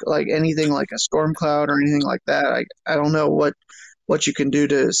doesn't look like anything like a storm cloud or anything like that. I don't know what you can do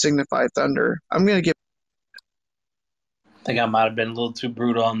to signify thunder. I'm gonna give. I think I might have been a little too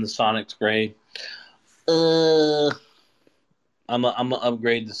brutal on the Sonics grade. I'm gonna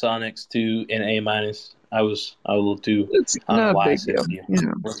upgrade the Sonics to an A minus. I was a little too. It's I don't not know a why I big said deal,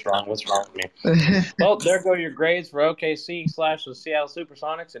 you. What's wrong? What's wrong with me? Well, there go your grades for OKC / the Seattle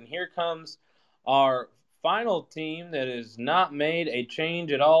Supersonics, and here comes our final team that has not made a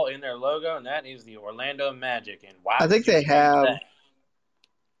change at all in their logo, and that is the Orlando Magic. And why I would think you they choose have. that?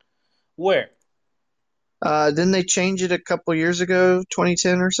 Where? Didn't they change it a couple years ago,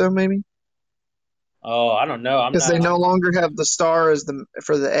 2010 or so, maybe? Oh, I don't know. I'm Because they not. no longer have the star as the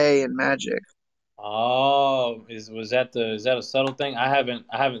for the A in Magic. Oh, is that a subtle thing? I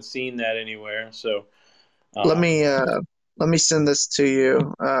haven't seen that anywhere. So, Let um, me let me send this to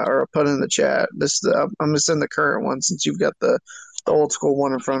you, or I'll put it in the chat. I'm gonna send the current one since you've got the old school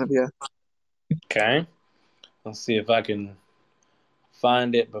one in front of you. okay. Let's see if I can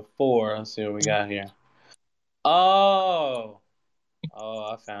find it before. Let's see what we got here. Oh,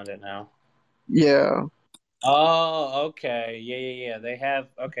 I found it now. Yeah, Oh, okay. Yeah. They have.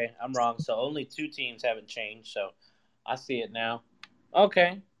 Okay, I'm wrong. So only two teams haven't changed. So I see it now.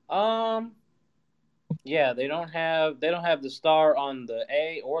 Okay. Yeah, they don't have the star on the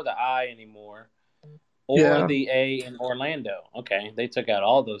A or the I anymore, or yeah, the A in Orlando. Okay, they took out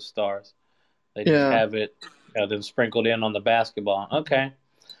all those stars. They just yeah. have it, them sprinkled in on the basketball. Okay.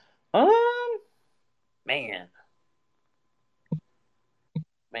 Um, man,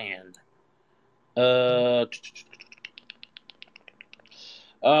 man. Uh,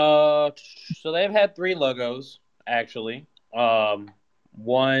 so they've had three logos actually.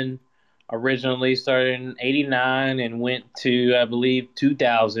 One originally started in '89 and went to, I believe,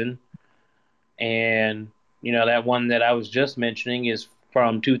 2000, and that one that I was just mentioning is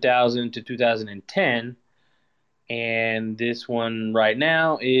from 2000 to 2010, and this one right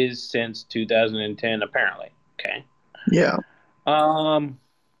now is since 2010 apparently. Okay. Yeah. Um.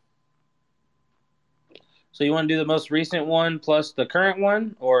 So you want to do the most recent one plus the current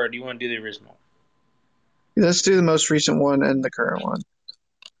one, or do you want to do the original? Let's do the most recent one and the current one.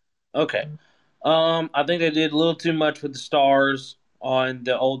 Okay. I think they did a little too much with the stars on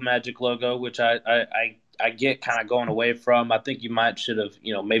the old Magic logo, which I get kind of going away from. I think you might should have,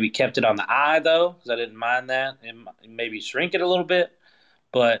 maybe kept it on the eye though, because I didn't mind that, and maybe shrink it a little bit.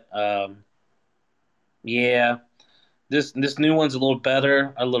 But yeah, this new one's a little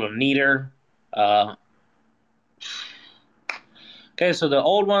better, a little neater. Uh, okay, so the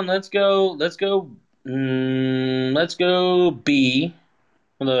old one, let's go B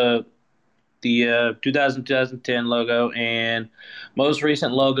for the 2010 logo, and most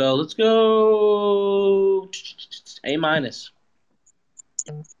recent logo. Let's go A minus.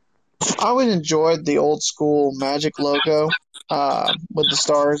 I always enjoyed the old school Magic logo with the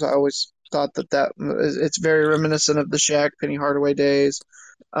stars. I always thought that it's very reminiscent of the Shaq Penny Hardaway days.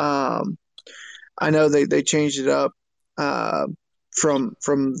 Um, I know they changed it up uh, from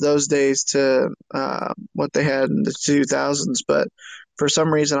those days to what they had in the 2000s, but for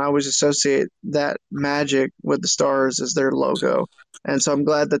some reason I always associate that Magic with the stars as their logo, and so I'm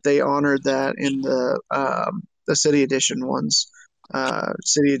glad that they honored that in the City Edition ones,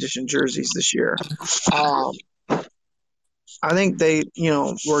 City Edition jerseys this year. Um, I think they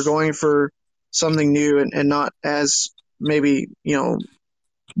were going for something new and not as maybe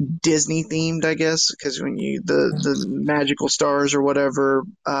Disney themed, I guess, because when you the magical stars or whatever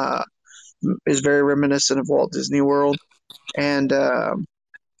is very reminiscent of Walt Disney World, and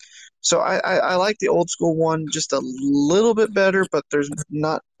so I like the old school one just a little bit better, but there's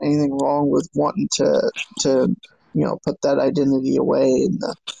not anything wrong with wanting to put that identity away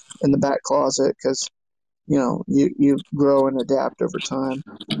in the back closet because you grow and adapt over time.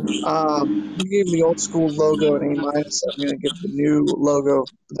 You gave the old school logo an A minus. I'm going to give the new logo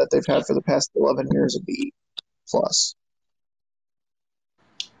that they've had for the past 11 years a B plus.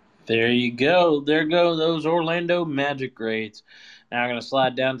 There you go. There go those Orlando Magic grades. Now I'm going to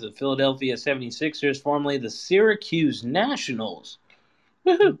slide down to the Philadelphia 76ers, formerly the Syracuse Nationals.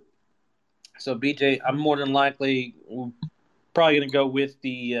 Woohoo! So, BJ, I'm more than likely probably going to go with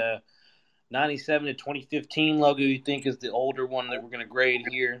the 97 to 2015 logo. You think is the older one that we're going to grade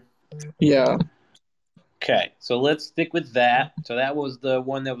here? Yeah. Okay, so let's stick with that. So that was the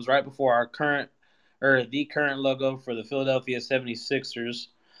one that was right before our current, or the current logo for the Philadelphia 76ers.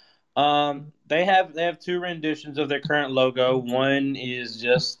 They have two renditions of their current logo. One is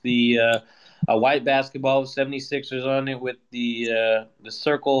just the a white basketball with 76ers on it with the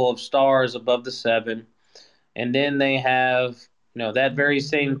circle of stars above the seven, and then they have that very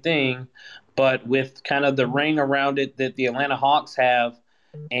same thing, but with kind of the ring around it that the Atlanta Hawks have,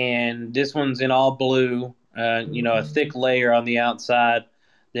 and this one's in all blue. A thick layer on the outside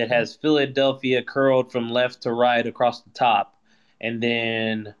that has Philadelphia curled from left to right across the top, and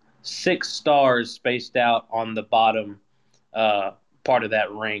then six stars spaced out on the bottom part of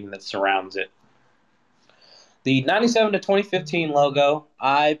that ring that surrounds it. The 97 to 2015 logo,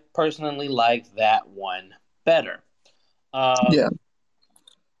 I personally like that one better. Yeah.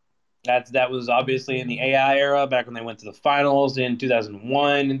 That was obviously in the AI era, back when they went to the finals in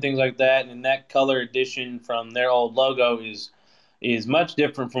 2001 and things like that. And that color addition from their old logo is much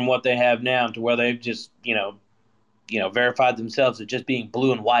different from what they have now, to where they've just verified themselves as just being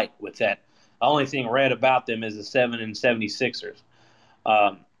blue and white with that. The only thing red about them is the 7 and 76ers.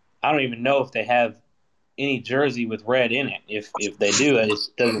 Um, I don't even know if they have any jersey with red in it. If they do, it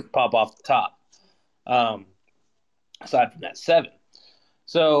just doesn't pop off the top. Um, aside from that 7.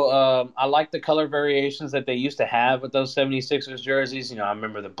 So I like the color variations that they used to have with those 76ers jerseys. I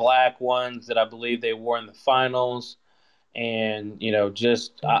remember the black ones that I believe they wore in the finals. And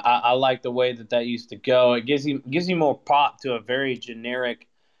just I like the way that used to go. It gives you more pop to a very generic,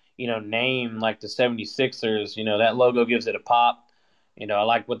 name like the 76ers. That logo gives it a pop. I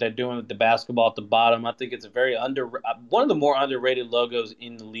like what they're doing with the basketball at the bottom. I think it's a very one of the more underrated logos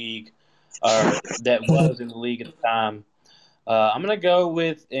in the league, or that was in the league at the time. I'm gonna go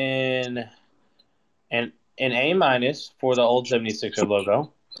with an A minus for the old 76er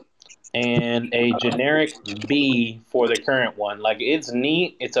logo, and a generic B for the current one. Like, it's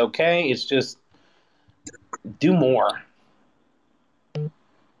neat, it's okay, it's just do more.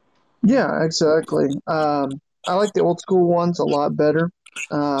 Yeah, exactly. I like the old school ones a lot better.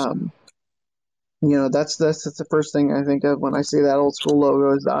 Um, that's the first thing I think of when I see that old school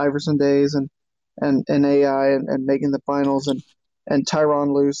logo is the Iverson days and AI and making the finals and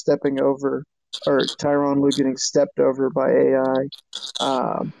Tyronn Lue stepping over or Tyronn Lue getting stepped over by AI.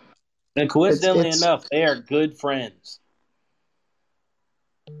 Um, And it's coincidentally it's enough, they are good friends.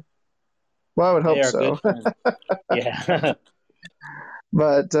 well, I would They hope are good so. friends. Yeah.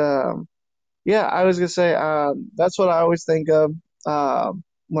 But yeah, I was gonna say that's what I always think of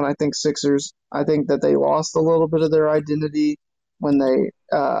when I think Sixers. I think that they lost a little bit of their identity when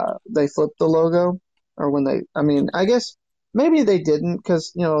they flipped the logo, or when they. I mean, I guess maybe they didn't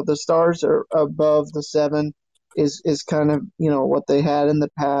because the stars are above the 7 is kind of what they had in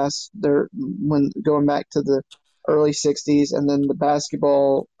the past. They're when going back to the early '60s, and then the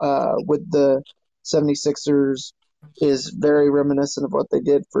basketball with the 76ers is very reminiscent of what they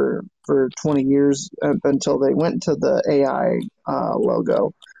did for 20 years up until they went to the AI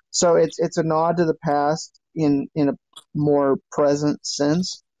logo. So it's a nod to the past in a more present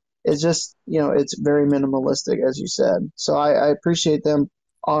sense. It's just it's very minimalistic, as you said. So I appreciate them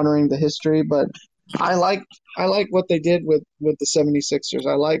honoring the history, but I like I like what they did with the 76ers.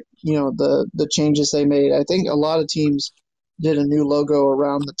 I like the changes they made. I think a lot of teams did a new logo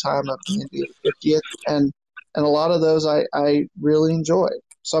around the time of the NBA 50th, and a lot of those I really enjoyed.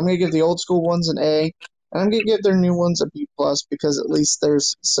 So I'm gonna give the old school ones an A, and I'm gonna give their new ones a B plus because at least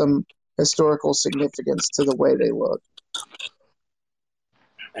there's some historical significance to the way they look.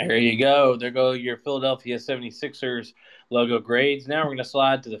 There you go. There go your Philadelphia 76ers logo grades. Now we're going to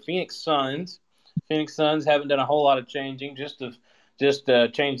slide to the Phoenix Suns. Phoenix Suns haven't done a whole lot of changing, just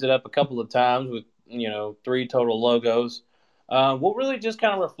changed it up a couple of times with 3 total logos. We'll really just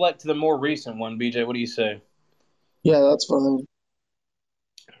kind of reflect to the more recent one. BJ, what do you say? Yeah, that's fine.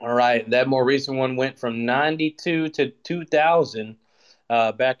 All right, that more recent one went from 92 to 2000.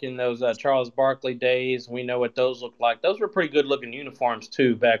 Back in those Charles Barkley days, we know what those looked like. Those were pretty good looking uniforms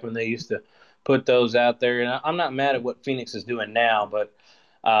too, back when they used to put those out there. And I'm not mad at what Phoenix is doing now, but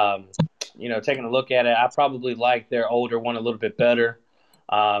taking a look at it, I probably like their older one a little bit better.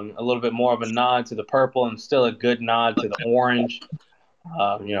 A little bit more of a nod to the purple, and still a good nod to the orange.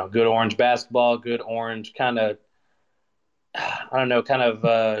 Good orange basketball, good orange kind of, I don't know, kind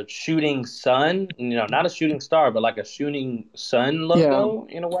of shooting sun, not a shooting star, but like a shooting sun Yeah, logo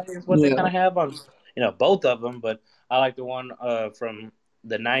in a way is what they yeah, kind of have on, both of them. But I like the one from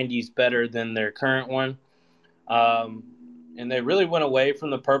the 90s better than their current one. Um, and they really went away from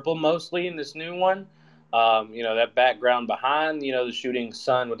the purple mostly in this new one. That background behind, the shooting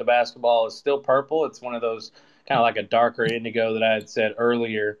sun with the basketball is still purple. It's one of those kind of like a darker indigo that I had said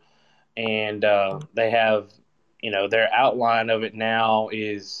earlier. And they have their outline of it now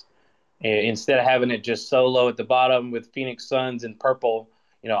is, instead of having it just solo at the bottom with Phoenix Suns in purple,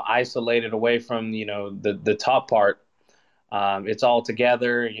 isolated away from the top part. It's all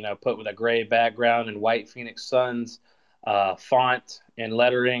together, put with a gray background and white Phoenix Suns font and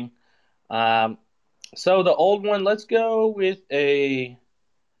lettering. Um, so the old one, let's go with a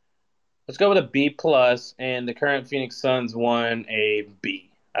B plus, and the current Phoenix Suns one a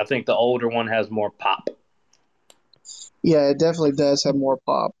B. I think the older one has more pop. yeah. It definitely does have more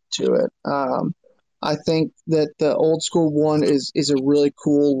pop to it. I think that the old school one is a really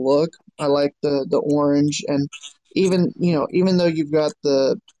cool look. I like the orange, and even though you've got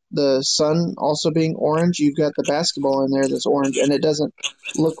the sun also being orange, you've got the basketball in there that's orange, and it doesn't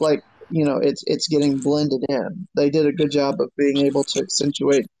look like it's getting blended in. They did a good job of being able to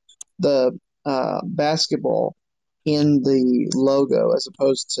accentuate the basketball in the logo as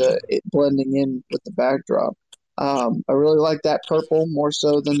opposed to it blending in with the backdrop. I really like that purple more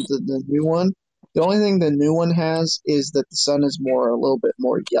so than the new one. The only thing the new one has is that the sun is a little bit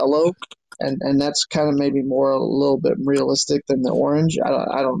more yellow, and that's kind of maybe more a little bit realistic than the orange.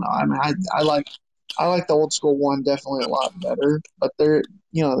 I don't know. I mean, I like the old school one definitely a lot better, but the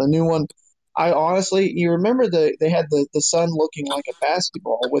new one. I honestly, you remember they had the sun looking like a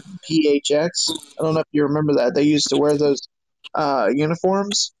basketball with the PHX. I don't know if you remember that. They used to wear those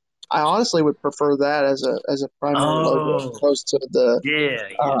uniforms. I honestly would prefer that as a primary logo as Oh, opposed to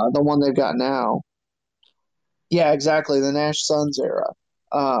yeah. the one they've got now. Yeah, exactly. The Nash Suns era.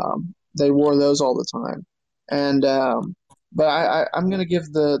 They wore those all the time, and but I'm gonna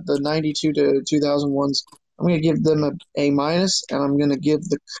give the 92 to 2000 ones. I'm gonna give them a minus, and I'm gonna give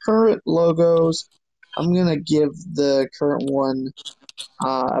the current logos. I'm gonna give the current one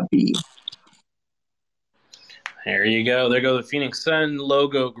a B. There you go. There go the Phoenix Sun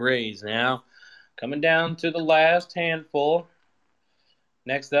logo grades. Now, coming down to the last handful.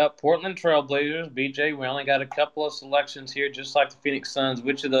 Next up, Portland Trailblazers. BJ, we only got a couple of selections here, just like the Phoenix Suns.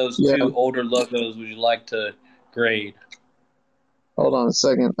 Which of those Yeah. two older logos would you like to grade? Hold on a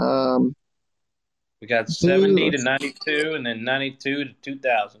second. We got Do 70 to 92 and then 92 to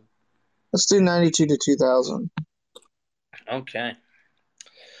 2000. let's do 92 to 2000. Okay.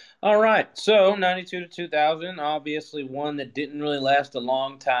 All right. So 92 to 2000, obviously one that didn't really last a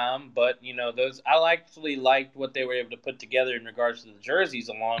long time, but those I actually liked what they were able to put together in regards to the jerseys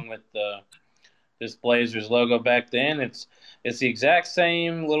along with this Blazers logo back then. It's the exact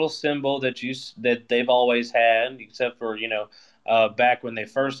same little symbol that they've always had, except for back when they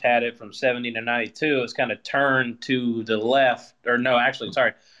first had it from 70 to 92, it was kind of turned to the left, or no, actually,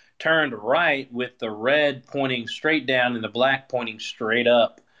 sorry, turned right with the red pointing straight down and the black pointing straight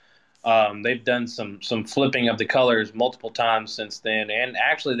up. They've done some flipping of the colors multiple times since then, and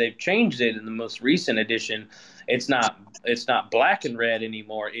actually they've changed it in the most recent edition. It's not black and red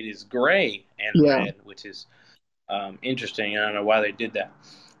anymore. It is gray and Yeah. red, which is interesting. I don't know why they did that.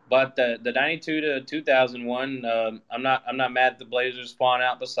 But the 92 to 2001, I'm not mad at the Blazers spawn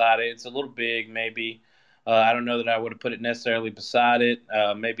out beside it. It's a little big, maybe. I don't know that I would have put it necessarily beside it.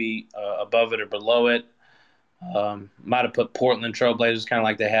 Maybe above it or below it. Might have put Portland Trailblazers kind of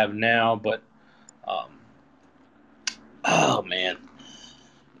like they have now, but um, oh man,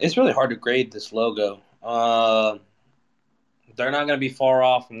 it's really hard to grade this logo. They're not going to be far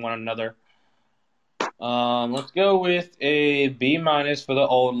off from one another. Let's go with a B minus for the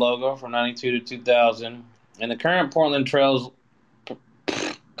old logo from 92 to 2000, and the current Portland Trailblazers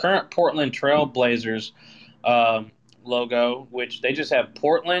logo, which they just have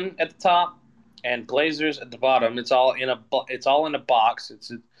Portland at the top and Blazers at the bottom. It's all in a box.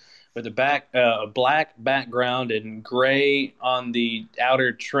 It's with a black background and gray on the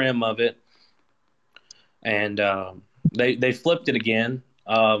outer trim of it, and they flipped it again.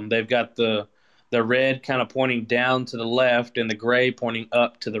 They've got the red kind of pointing down to the left and the gray pointing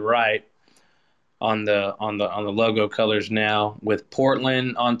up to the right on the logo colors now, with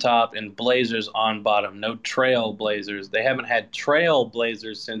Portland on top and Blazers on bottom. No Trail Blazers. They haven't had Trail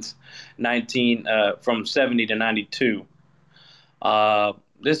Blazers since from 70 to 92.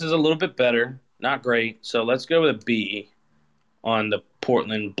 This is a little bit better, not great. So let's go with a B on the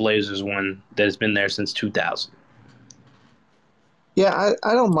Portland Blazers one that has been there since 2000. Yeah,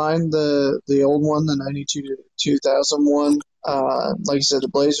 I don't mind the old one, the 92 to 2000 one. Like you said, the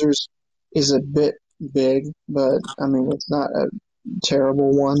Blazers is a bit big, but I mean it's not a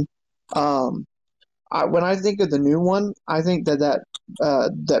terrible one. Um, when I think of the new one, I think that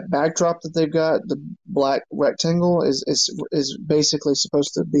backdrop that they've got, the black rectangle, is basically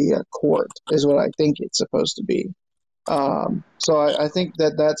supposed to be a court, is what I think it's supposed to be. So I think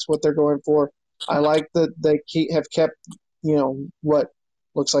that's what they're going for. I like that have kept, what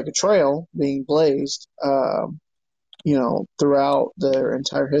looks like a trail being blazed, throughout their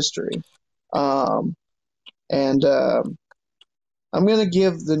entire history. Um, and I'm going to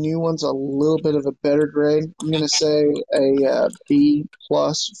give the new ones a little bit of a better grade. I'm going to say a B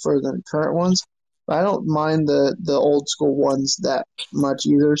plus for the current ones. But I don't mind the old school ones that much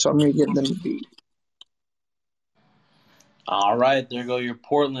either, so I'm going to give them a B. All right, there go your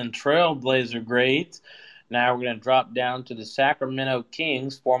Portland Trailblazer grades. Now we're going to drop down to the Sacramento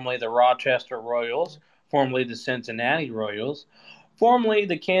Kings, formerly the Rochester Royals, formerly the Cincinnati Royals, formerly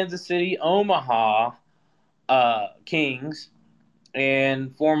the Kansas City Omaha Kings,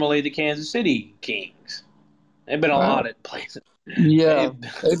 and formerly the Kansas City Kings. They've been a Wow. lot of places. Yeah,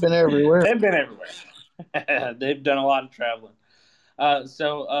 they've they've been everywhere. they've been everywhere. They've done a lot of traveling.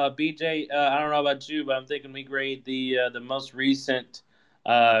 BJ, I don't know about you, but I'm thinking we grade the most recent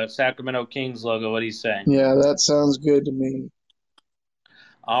Sacramento Kings logo. What do you say? Yeah, that sounds good to me.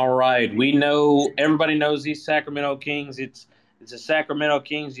 All right, we know everybody knows these Sacramento Kings. It's the Sacramento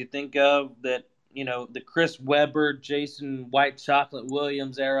Kings you think of that the Chris Webber, Jason White, Chocolate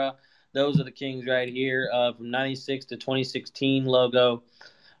Williams era. Those are the Kings right here from '96 to 2016 logo.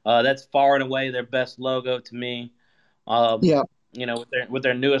 That's far and away their best logo to me. Um, Yeah, with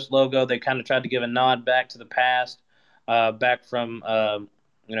their newest logo, they kind of tried to give a nod back to the past, back from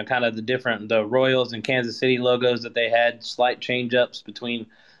kind of the Royals and Kansas City logos that they had slight change ups between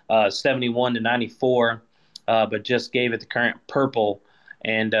 71 to 94, but just gave it the current purple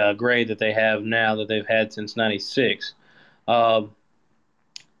and gray that they have now that they've had since '96. Um,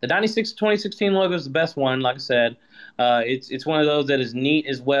 the '96 to 2016 logo is the best one. Like I said, it's one of those that is neat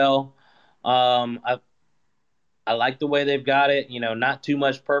as well. I like the way they've got it. Not too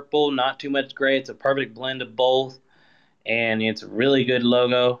much purple, not too much gray. It's a perfect blend of both, and it's a really good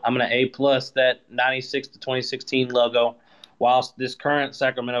logo. I'm gonna A+ that '96 to 2016 logo. Whilst this current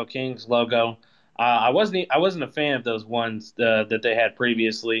Sacramento Kings logo, I wasn't a fan of those ones that they had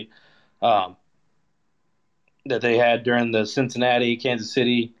previously, um, that they had during the Cincinnati, Kansas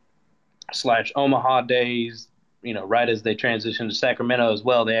City / Omaha days. Right as they transitioned to Sacramento as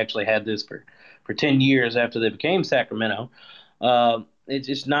well, they actually had this for 10 years after they became Sacramento. It's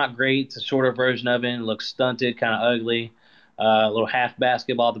just not great. It's a shorter version of it. It looks stunted, kind of ugly. A little half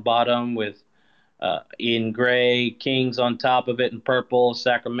basketball at the bottom with in gray, Kings on top of it in purple,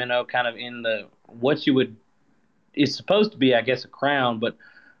 Sacramento kind of in the what you would it's supposed to be, I guess, a crown, but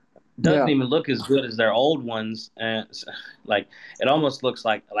doesn't yeah, even look as good as their old ones. And like it almost looks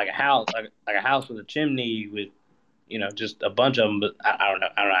like a house, like a house with a chimney with just a bunch of them. But I don't know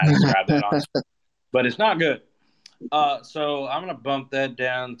how to describe that honestly. But it's not good. So I'm gonna bump that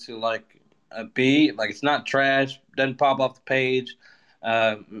down to like a B. Like it's not trash, doesn't pop off the page.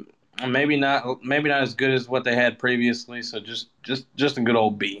 Uh, maybe not as good as what they had previously. So just a good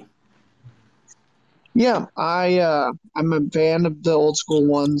old B. yeah. I'm a fan of the old school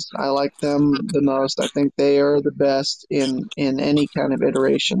ones. I like them the most. I think they are the best in any kind of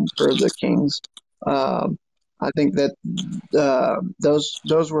iteration for the Kings. Um, I think that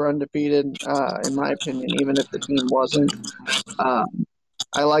those were undefeated in my opinion, even if the team wasn't. Um,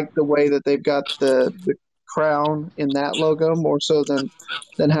 I like the way that they've got the crown in that logo more so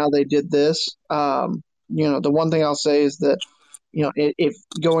than how they did this. The one thing I'll say is that if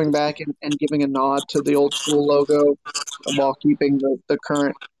going back and giving a nod to the old school logo while keeping the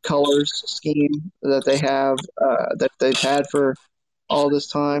current colors scheme that they have that they've had for all this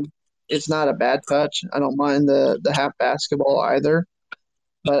time, it's not a bad touch. I don't mind the half basketball either,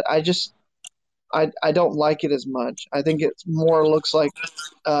 but I don't like it as much. I think it more looks like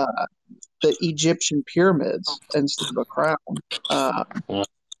uh, the Egyptian pyramids instead of a crown uh,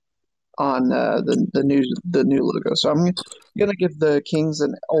 on the new logo. So I'm gonna give the Kings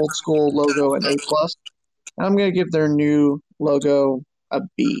an old school logo an A+. And I'm gonna give their new logo a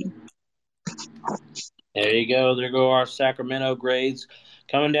B. There you go. There go our Sacramento grades.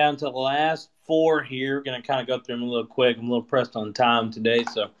 Coming down to the last four here. Going to kind of go through them a little quick. I'm a little pressed on time today.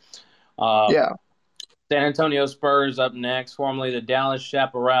 So, uh, Yeah. San Antonio Spurs up next, formerly the Dallas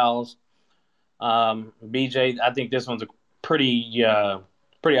Chaparrals. BJ, I think this one's a pretty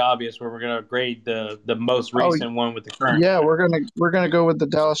obvious where we're going to grade the most Oh recent one with the current. yeah, we're gonna go with the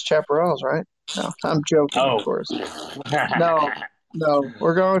Dallas Chaparrals, right? No, I'm joking, of Oh. course. No, no,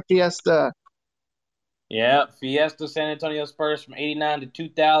 we're going with Fiesta. Yeah, Fiesta San Antonio Spurs from '89 to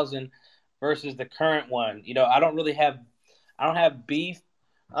 2000 versus the current one. I don't have beef.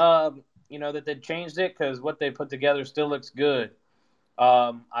 That they changed it because what they put together still looks good.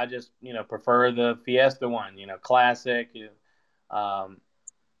 I just prefer the Fiesta one. Classic. Um,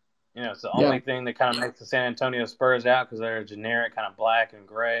 it's the Yeah. only thing that kind of makes the San Antonio Spurs out because they're a generic kind of black and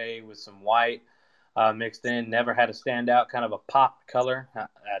gray with some white mixed in. Never had a standout kind of a pop color.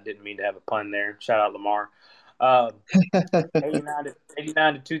 I didn't mean to have a pun there. Shout out Lamar. Uh,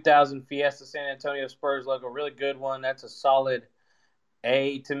 89 to 2000 Fiesta San Antonio Spurs logo. Really good one. That's a solid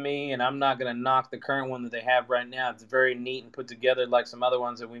A to me, and I'm not going to knock the current one that they have right now. It's very neat and put together like some other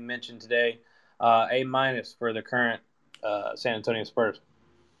ones that we mentioned today. A- for the current San Antonio Spurs.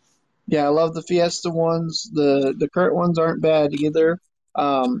 Yeah, I love the Fiesta ones. The current ones aren't bad either.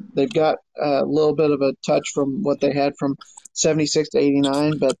 They've got a little bit of a touch from what they had from 76 to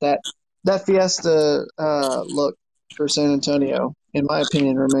 89, but that Fiesta look for San Antonio, in my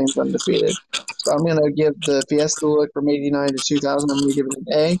opinion, remains undefeated. So I'm going to give the Fiesta look from 89 to 2000. I'm going to give it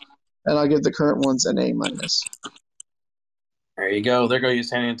an A, and I'll give the current ones an A minus. There you go. There go your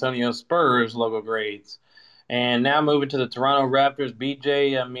San Antonio Spurs logo grades. And now moving to the Toronto Raptors.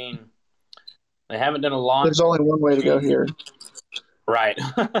 BJ, I mean, they haven't done a lot. There's only one way to go here. Right.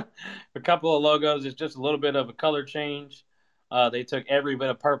 A couple of logos. It's just a little bit of a color change. They took every bit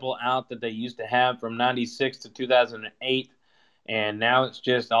of purple out that they used to have from 96 to 2008. And now it's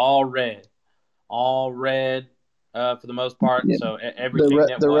just all red. All red for the most part. Yeah. So everything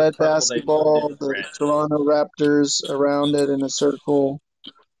that The was red purple, they moved it basketball, to the red. Toronto Raptors around it in a circle.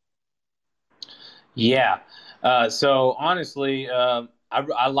 Yeah. So honestly,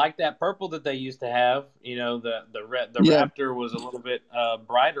 I like that purple that they used to have. You know, the Raptor was a little bit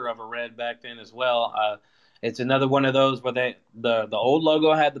brighter of a red back then as well. It's another one of those where the old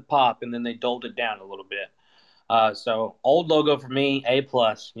logo had the pop and then they dulled it down a little bit. So old logo for me, A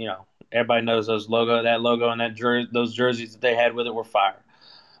plus. You know, everybody knows that logo and those jerseys that they had with it were fire.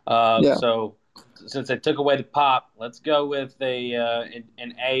 So since they took away the pop, let's go with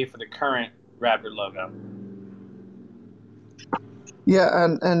an A for the current Raptor logo. Yeah,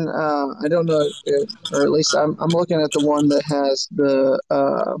 and I don't know, or at least I'm looking at the one that has the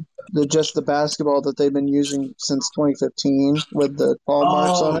just the basketball that they've been using since 2015 with the claw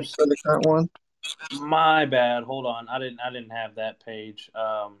marks on Oh, it for the current one. my bad. Hold on, I didn't have that page.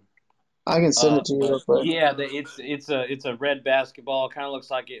 I can send it to you real But quick. yeah, it's a red basketball. Kind of looks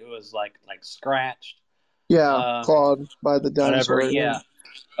like it was like scratched. Yeah, clawed by the Whatever. dinosaur. Yeah.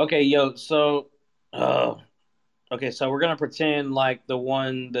 Okay, yo. So, okay, so we're gonna pretend like the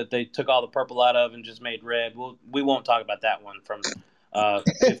one that they took all the purple out of and just made red. We won't talk about that one from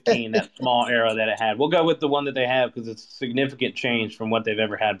 15, that small era that it had. We'll go with the one that they have because it's a significant change from what they've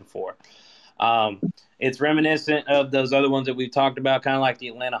ever had before. It's reminiscent of those other ones that we've talked about, kind of like the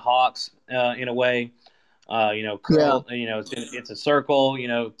Atlanta Hawks in a way. Curled. Yeah. You know, it's a circle. You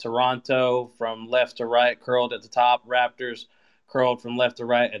know, Toronto from left to right, curled at the top. Raptors curled from left to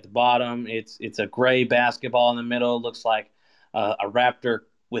right at the bottom. It's a gray basketball in the middle. It looks like a raptor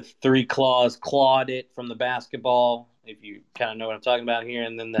with three claws clawed it from the basketball. If you kind of know what I'm talking about here,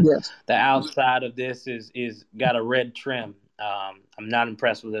 and then the outside of this is got a red trim. I'm not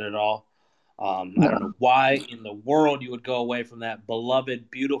impressed with it at all. I don't know why in the world you would go away from that beloved,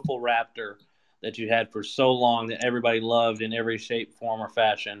 beautiful raptor that you had for so long that everybody loved in every shape, form, or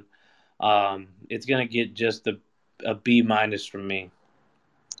fashion. It's going to get just a B minus from me.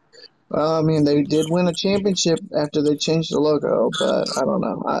 I mean, they did win a championship after they changed the logo, but I don't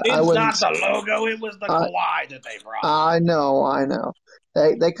know. I It's wouldn't. not the logo; it was the Kawhi that they brought. I know.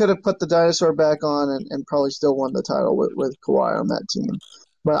 They could have put the dinosaur back on and probably still won the title with Kawhi on that team.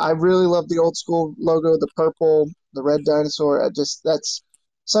 But I really love the old school logo, the purple, the red dinosaur. That's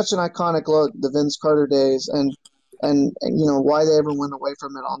such an iconic look, the Vince Carter days, and you know why they ever went away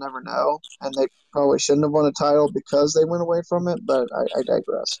from it, I'll never know. And they probably shouldn't have won a title because they went away from it. But I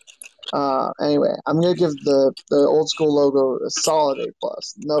digress. Anyway, I'm gonna give the old school logo a solid A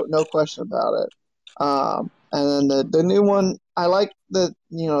plus, no question about it. And then the new one, I like that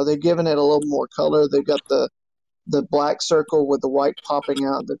they've given it a little more color. They've got the black circle with the white popping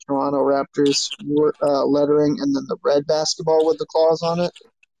out, the Toronto Raptors lettering, and then the red basketball with the claws on it.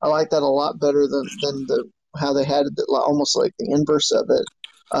 I like that a lot better than how they had it, almost like the inverse of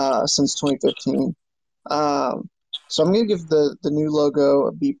it since 2015. So I'm gonna give the new logo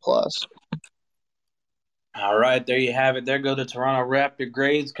a B plus. All right, there you have it. There go the Toronto Raptor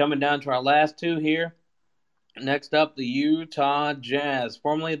grades. Coming down to our last two here. Next up, the Utah Jazz,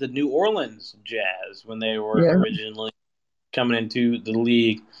 formerly the New Orleans Jazz, when they were originally coming into the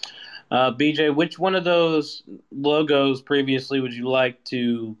league. BJ, which one of those logos previously would you like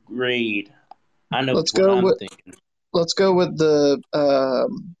to grade? I know which one I'm thinking. Let's go with the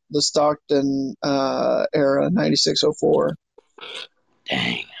Stockton era, 9604.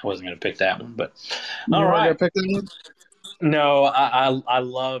 Dang, I wasn't going to pick that one, but all right. Gonna pick that one? No, I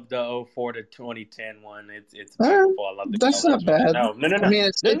love the 04 to 2010 one. It's beautiful. I love the That's not bad. No. I mean,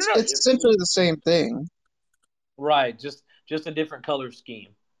 it's essentially the same thing. Right, just a different color scheme.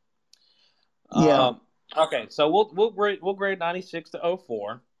 Yeah. Okay, so we'll grade 96 to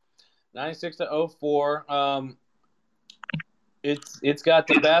 04. 96 to 04. It's got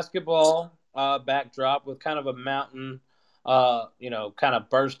the basketball backdrop with kind of a mountain, kind of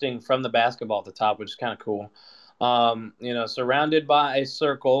bursting from the basketball at the top, which is kind of cool. Surrounded by a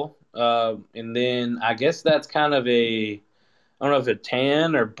circle, and then I guess that's kind of I don't know if it's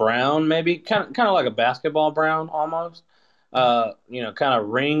tan or brown, maybe kind of like a basketball brown almost. Kind of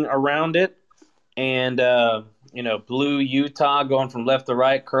ring around it, and blue Utah going from left to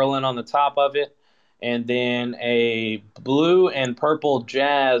right, curling on the top of it, and then a blue and purple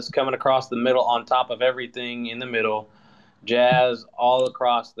Jazz coming across the middle on top of everything in the middle. Jazz all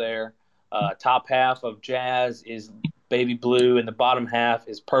across there. Top half of Jazz is baby blue, and the bottom half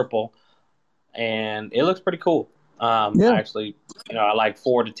is purple, and it looks pretty cool. Yeah. Actually, I like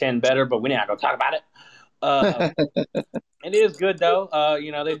 4 to 10 better, but we're not gonna talk about it. It is good though.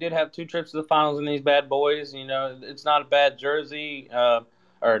 They did have 2 trips to the finals in these bad boys. It's not a bad jersey,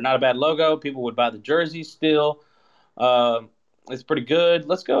 or not a bad logo. People would buy the jersey still. Uh, it's pretty good.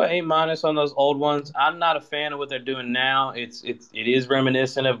 Let's go A- on those old ones. I'm not a fan of what they're doing now. It is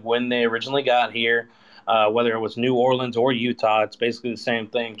reminiscent of when they originally got here. Whether it was New Orleans or Utah, it's basically the same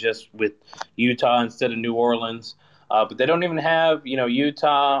thing, just with Utah instead of New Orleans. But they don't even have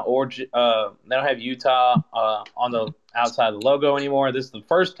Utah they don't have Utah on the outside of the logo anymore. This is the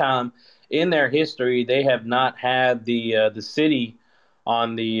first time in their history they have not had the city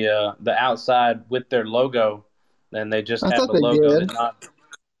on the outside with their logo, and they just I have thought a they logo did. that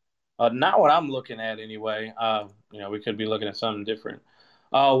not what I'm looking at anyway. We could be looking at something different.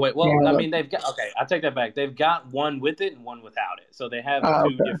 Oh wait, well, I Yeah. mean they've got okay. I take that back. They've got one with it and one without it, so they have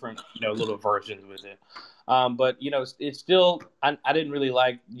two Okay. different little versions with it. But it's still I didn't really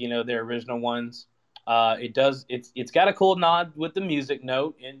like their original ones. It's got a cool nod with the music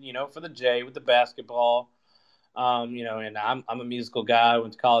note and for the J with the basketball. And I'm a musical guy. I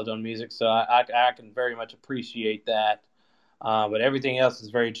went to college on music, so I can very much appreciate that. But everything else is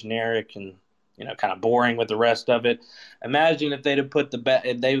very generic and kind of boring with the rest of it. Imagine if they'd have put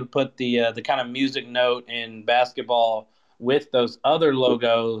if they would put the kind of music note in basketball with those other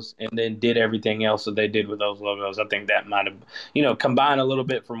logos, and then did everything else that they did with those logos. I think that might have combined a little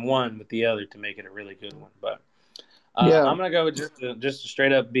bit from one with the other to make it a really good one. But Yeah. I'm gonna go with just a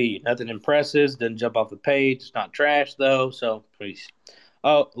straight up B. Nothing impresses. Doesn't jump off the page. It's not trash though. So peace.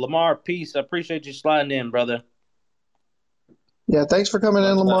 Oh, Lamar, peace. I appreciate you sliding in, brother. Yeah, thanks for coming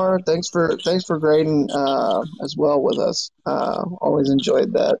in, But Lamar. Thanks for grading as well with us. Always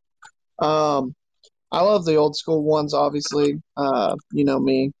enjoyed that. Um, I love the old school ones, obviously. You know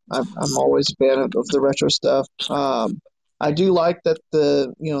me. I'm always a fan of the retro stuff. I do like that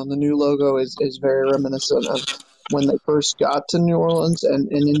the new logo is very reminiscent of when they first got to New Orleans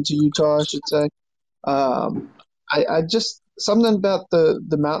and into Utah, I should say. Um, I just something about the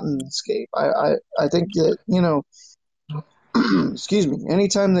mountainscape. I think that excuse me,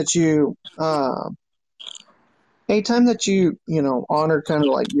 anytime that you honor kind of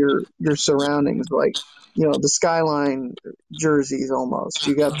like your surroundings, like the skyline jerseys, almost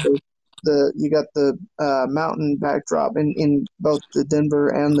you got the mountain backdrop in both the Denver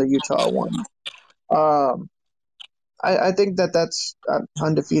and the Utah one. um I think that's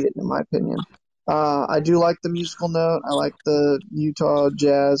undefeated in my opinion. I do like the musical note. I like the Utah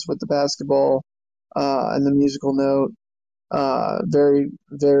Jazz with the basketball and the musical note. Very,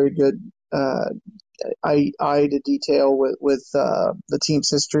 very good eye to detail with the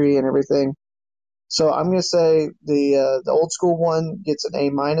team's history and everything. So I'm gonna say the old school one gets an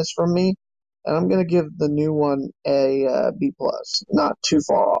A- from me, and I'm gonna give the new one a B+. Not too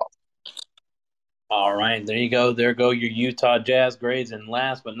far off. all right, there you go. There go your Utah Jazz grades, and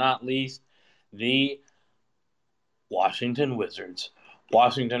last but not least, the Washington Wizards.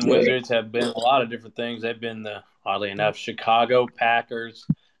 Washington Yeah. Wizards have been a lot of different things. They've been oddly enough, Chicago Packers,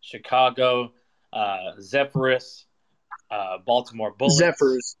 Chicago Zephyrus, Baltimore Bullets,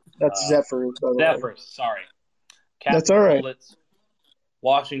 Zephyrs. That's uh, Zephyrs, by the way. Zephyrs, sorry, That's all Capital right. Bullets,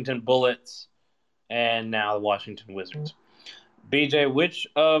 Washington Bullets, and now the Washington Wizards. BJ, which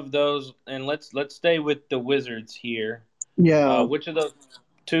of those? And let's stay with the Wizards here. Yeah, Which of those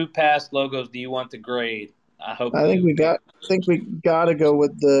 2 past logos do you want to grade? I hope I think you. we got to go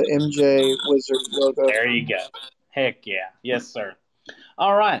with the MJ Wizard logo. There you go. Heck yeah, yes sir.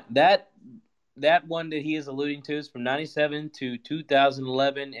 All right, that one that he is alluding to is from '97 to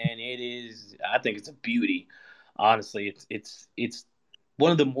 2011, and I think it's a beauty. Honestly, it's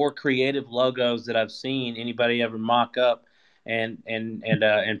one of the more creative logos that I've seen anybody ever mock up and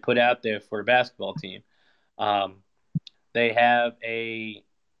put out there for a basketball team. Um, they have a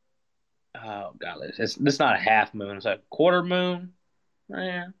oh god, it's not a half moon, it's a quarter moon.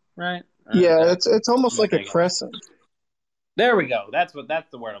 Yeah, right. Yeah, it's almost like a There you go. crescent. There we go. That's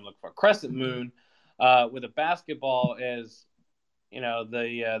the word I'm looking for. Crescent moon, with a basketball as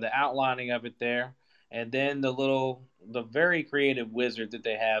the outlining of it there, and then the very creative wizard that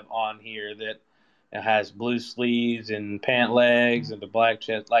they have on here that has blue sleeves and pant legs and the black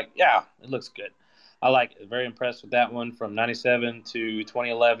chest. Like, yeah, it looks good. I like it. Very impressed with that one from '97 to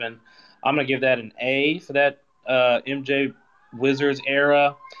 2011. I'm gonna give that an A for that MJ Wizards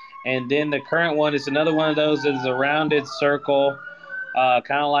era. And then the current one is another one of those that is a rounded circle, kind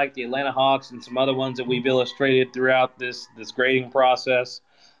of like the Atlanta Hawks and some other ones that we've illustrated throughout this grading process.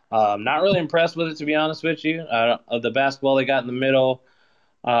 Not really impressed with it, to be honest with you. Of the basketball they got in the middle,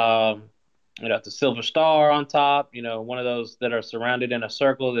 the silver star on top, one of those that are surrounded in a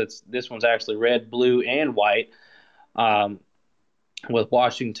circle. This one's actually red, blue, and white, with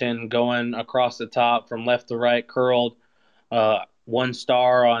Washington going across the top from left to right, curled. One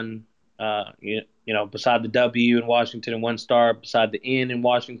star on beside the W in Washington, and one star beside the N in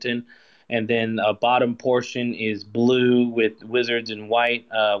Washington, and then a bottom portion is blue with Wizards in white.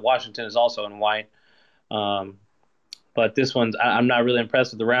 Washington is also in white, but this one's I'm not really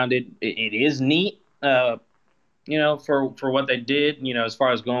impressed with the rounded. It is neat, for what they did. As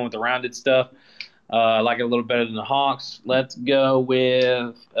far as going with the rounded stuff. I like it a little better than the Hawks. Let's go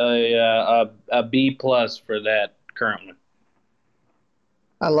with a B plus for that current one.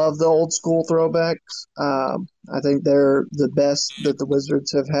 I love the old school throwbacks. I think they're the best that the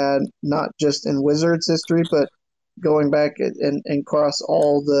Wizards have had, not just in Wizards history, but going back and across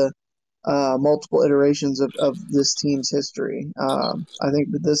all the multiple iterations of this team's history. I think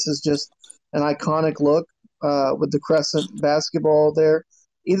that this is just an iconic look with the crescent basketball there.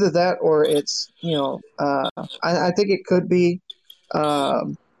 Either that or it's, I think it could be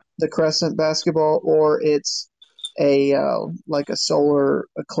the crescent basketball, or it's a like a solar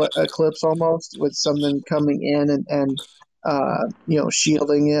eclipse almost, with something coming in and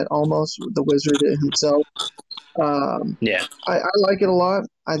shielding it almost with the wizard himself. Yeah. I like it a lot.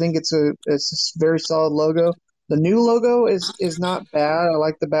 I think it's a very solid logo. The new logo is not bad. I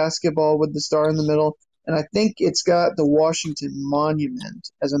like the basketball with the star in the middle, and I think it's got the Washington Monument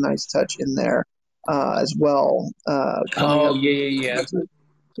as a nice touch in there as well. Coming up, yeah.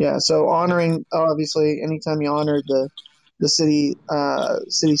 yeah. So honoring, obviously, anytime you honor the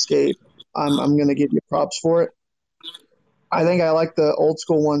cityscape, I'm going to give you props for it. I think I like the old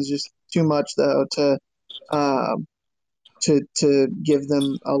school ones just too much though to give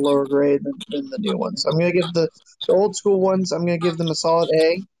them a lower grade than the new ones. I'm going to give the old school ones, I'm going to give them a solid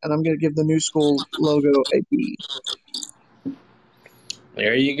A, and I'm going to give the new school logo a B.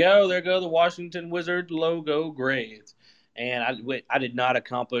 There you go. There go the Washington Wizard logo grades. And I did not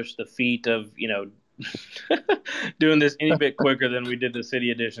accomplish the feat of, doing this any bit quicker than we did the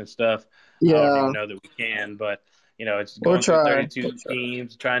City Edition stuff. Yeah. I don't even know that we can, but it's going through 32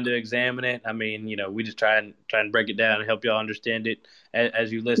 teams, trying to examine it. I mean, we just try and break it down and help y'all understand it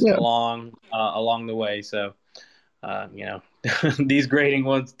as you listen along the way. So, these grading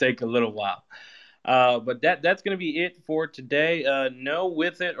ones take a little while. But that's going to be it for today. No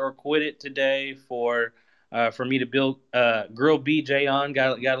with it or quit it today for me to grill BJ on.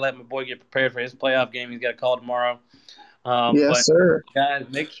 Got to let my boy get prepared for his playoff game. He's got a call tomorrow. Yes, sir. Guys,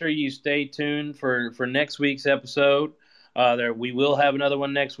 make sure you stay tuned for next week's episode. We will have another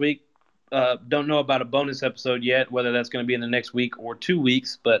one next week. Don't know about a bonus episode yet, whether that's going to be in the next week or 2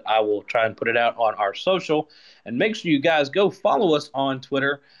 weeks, but I will try and put it out on our social. And make sure you guys go follow us on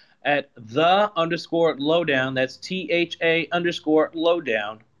Twitter at _lowdown. That's THA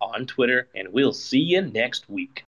 _lowdown on Twitter, and we'll see you next week.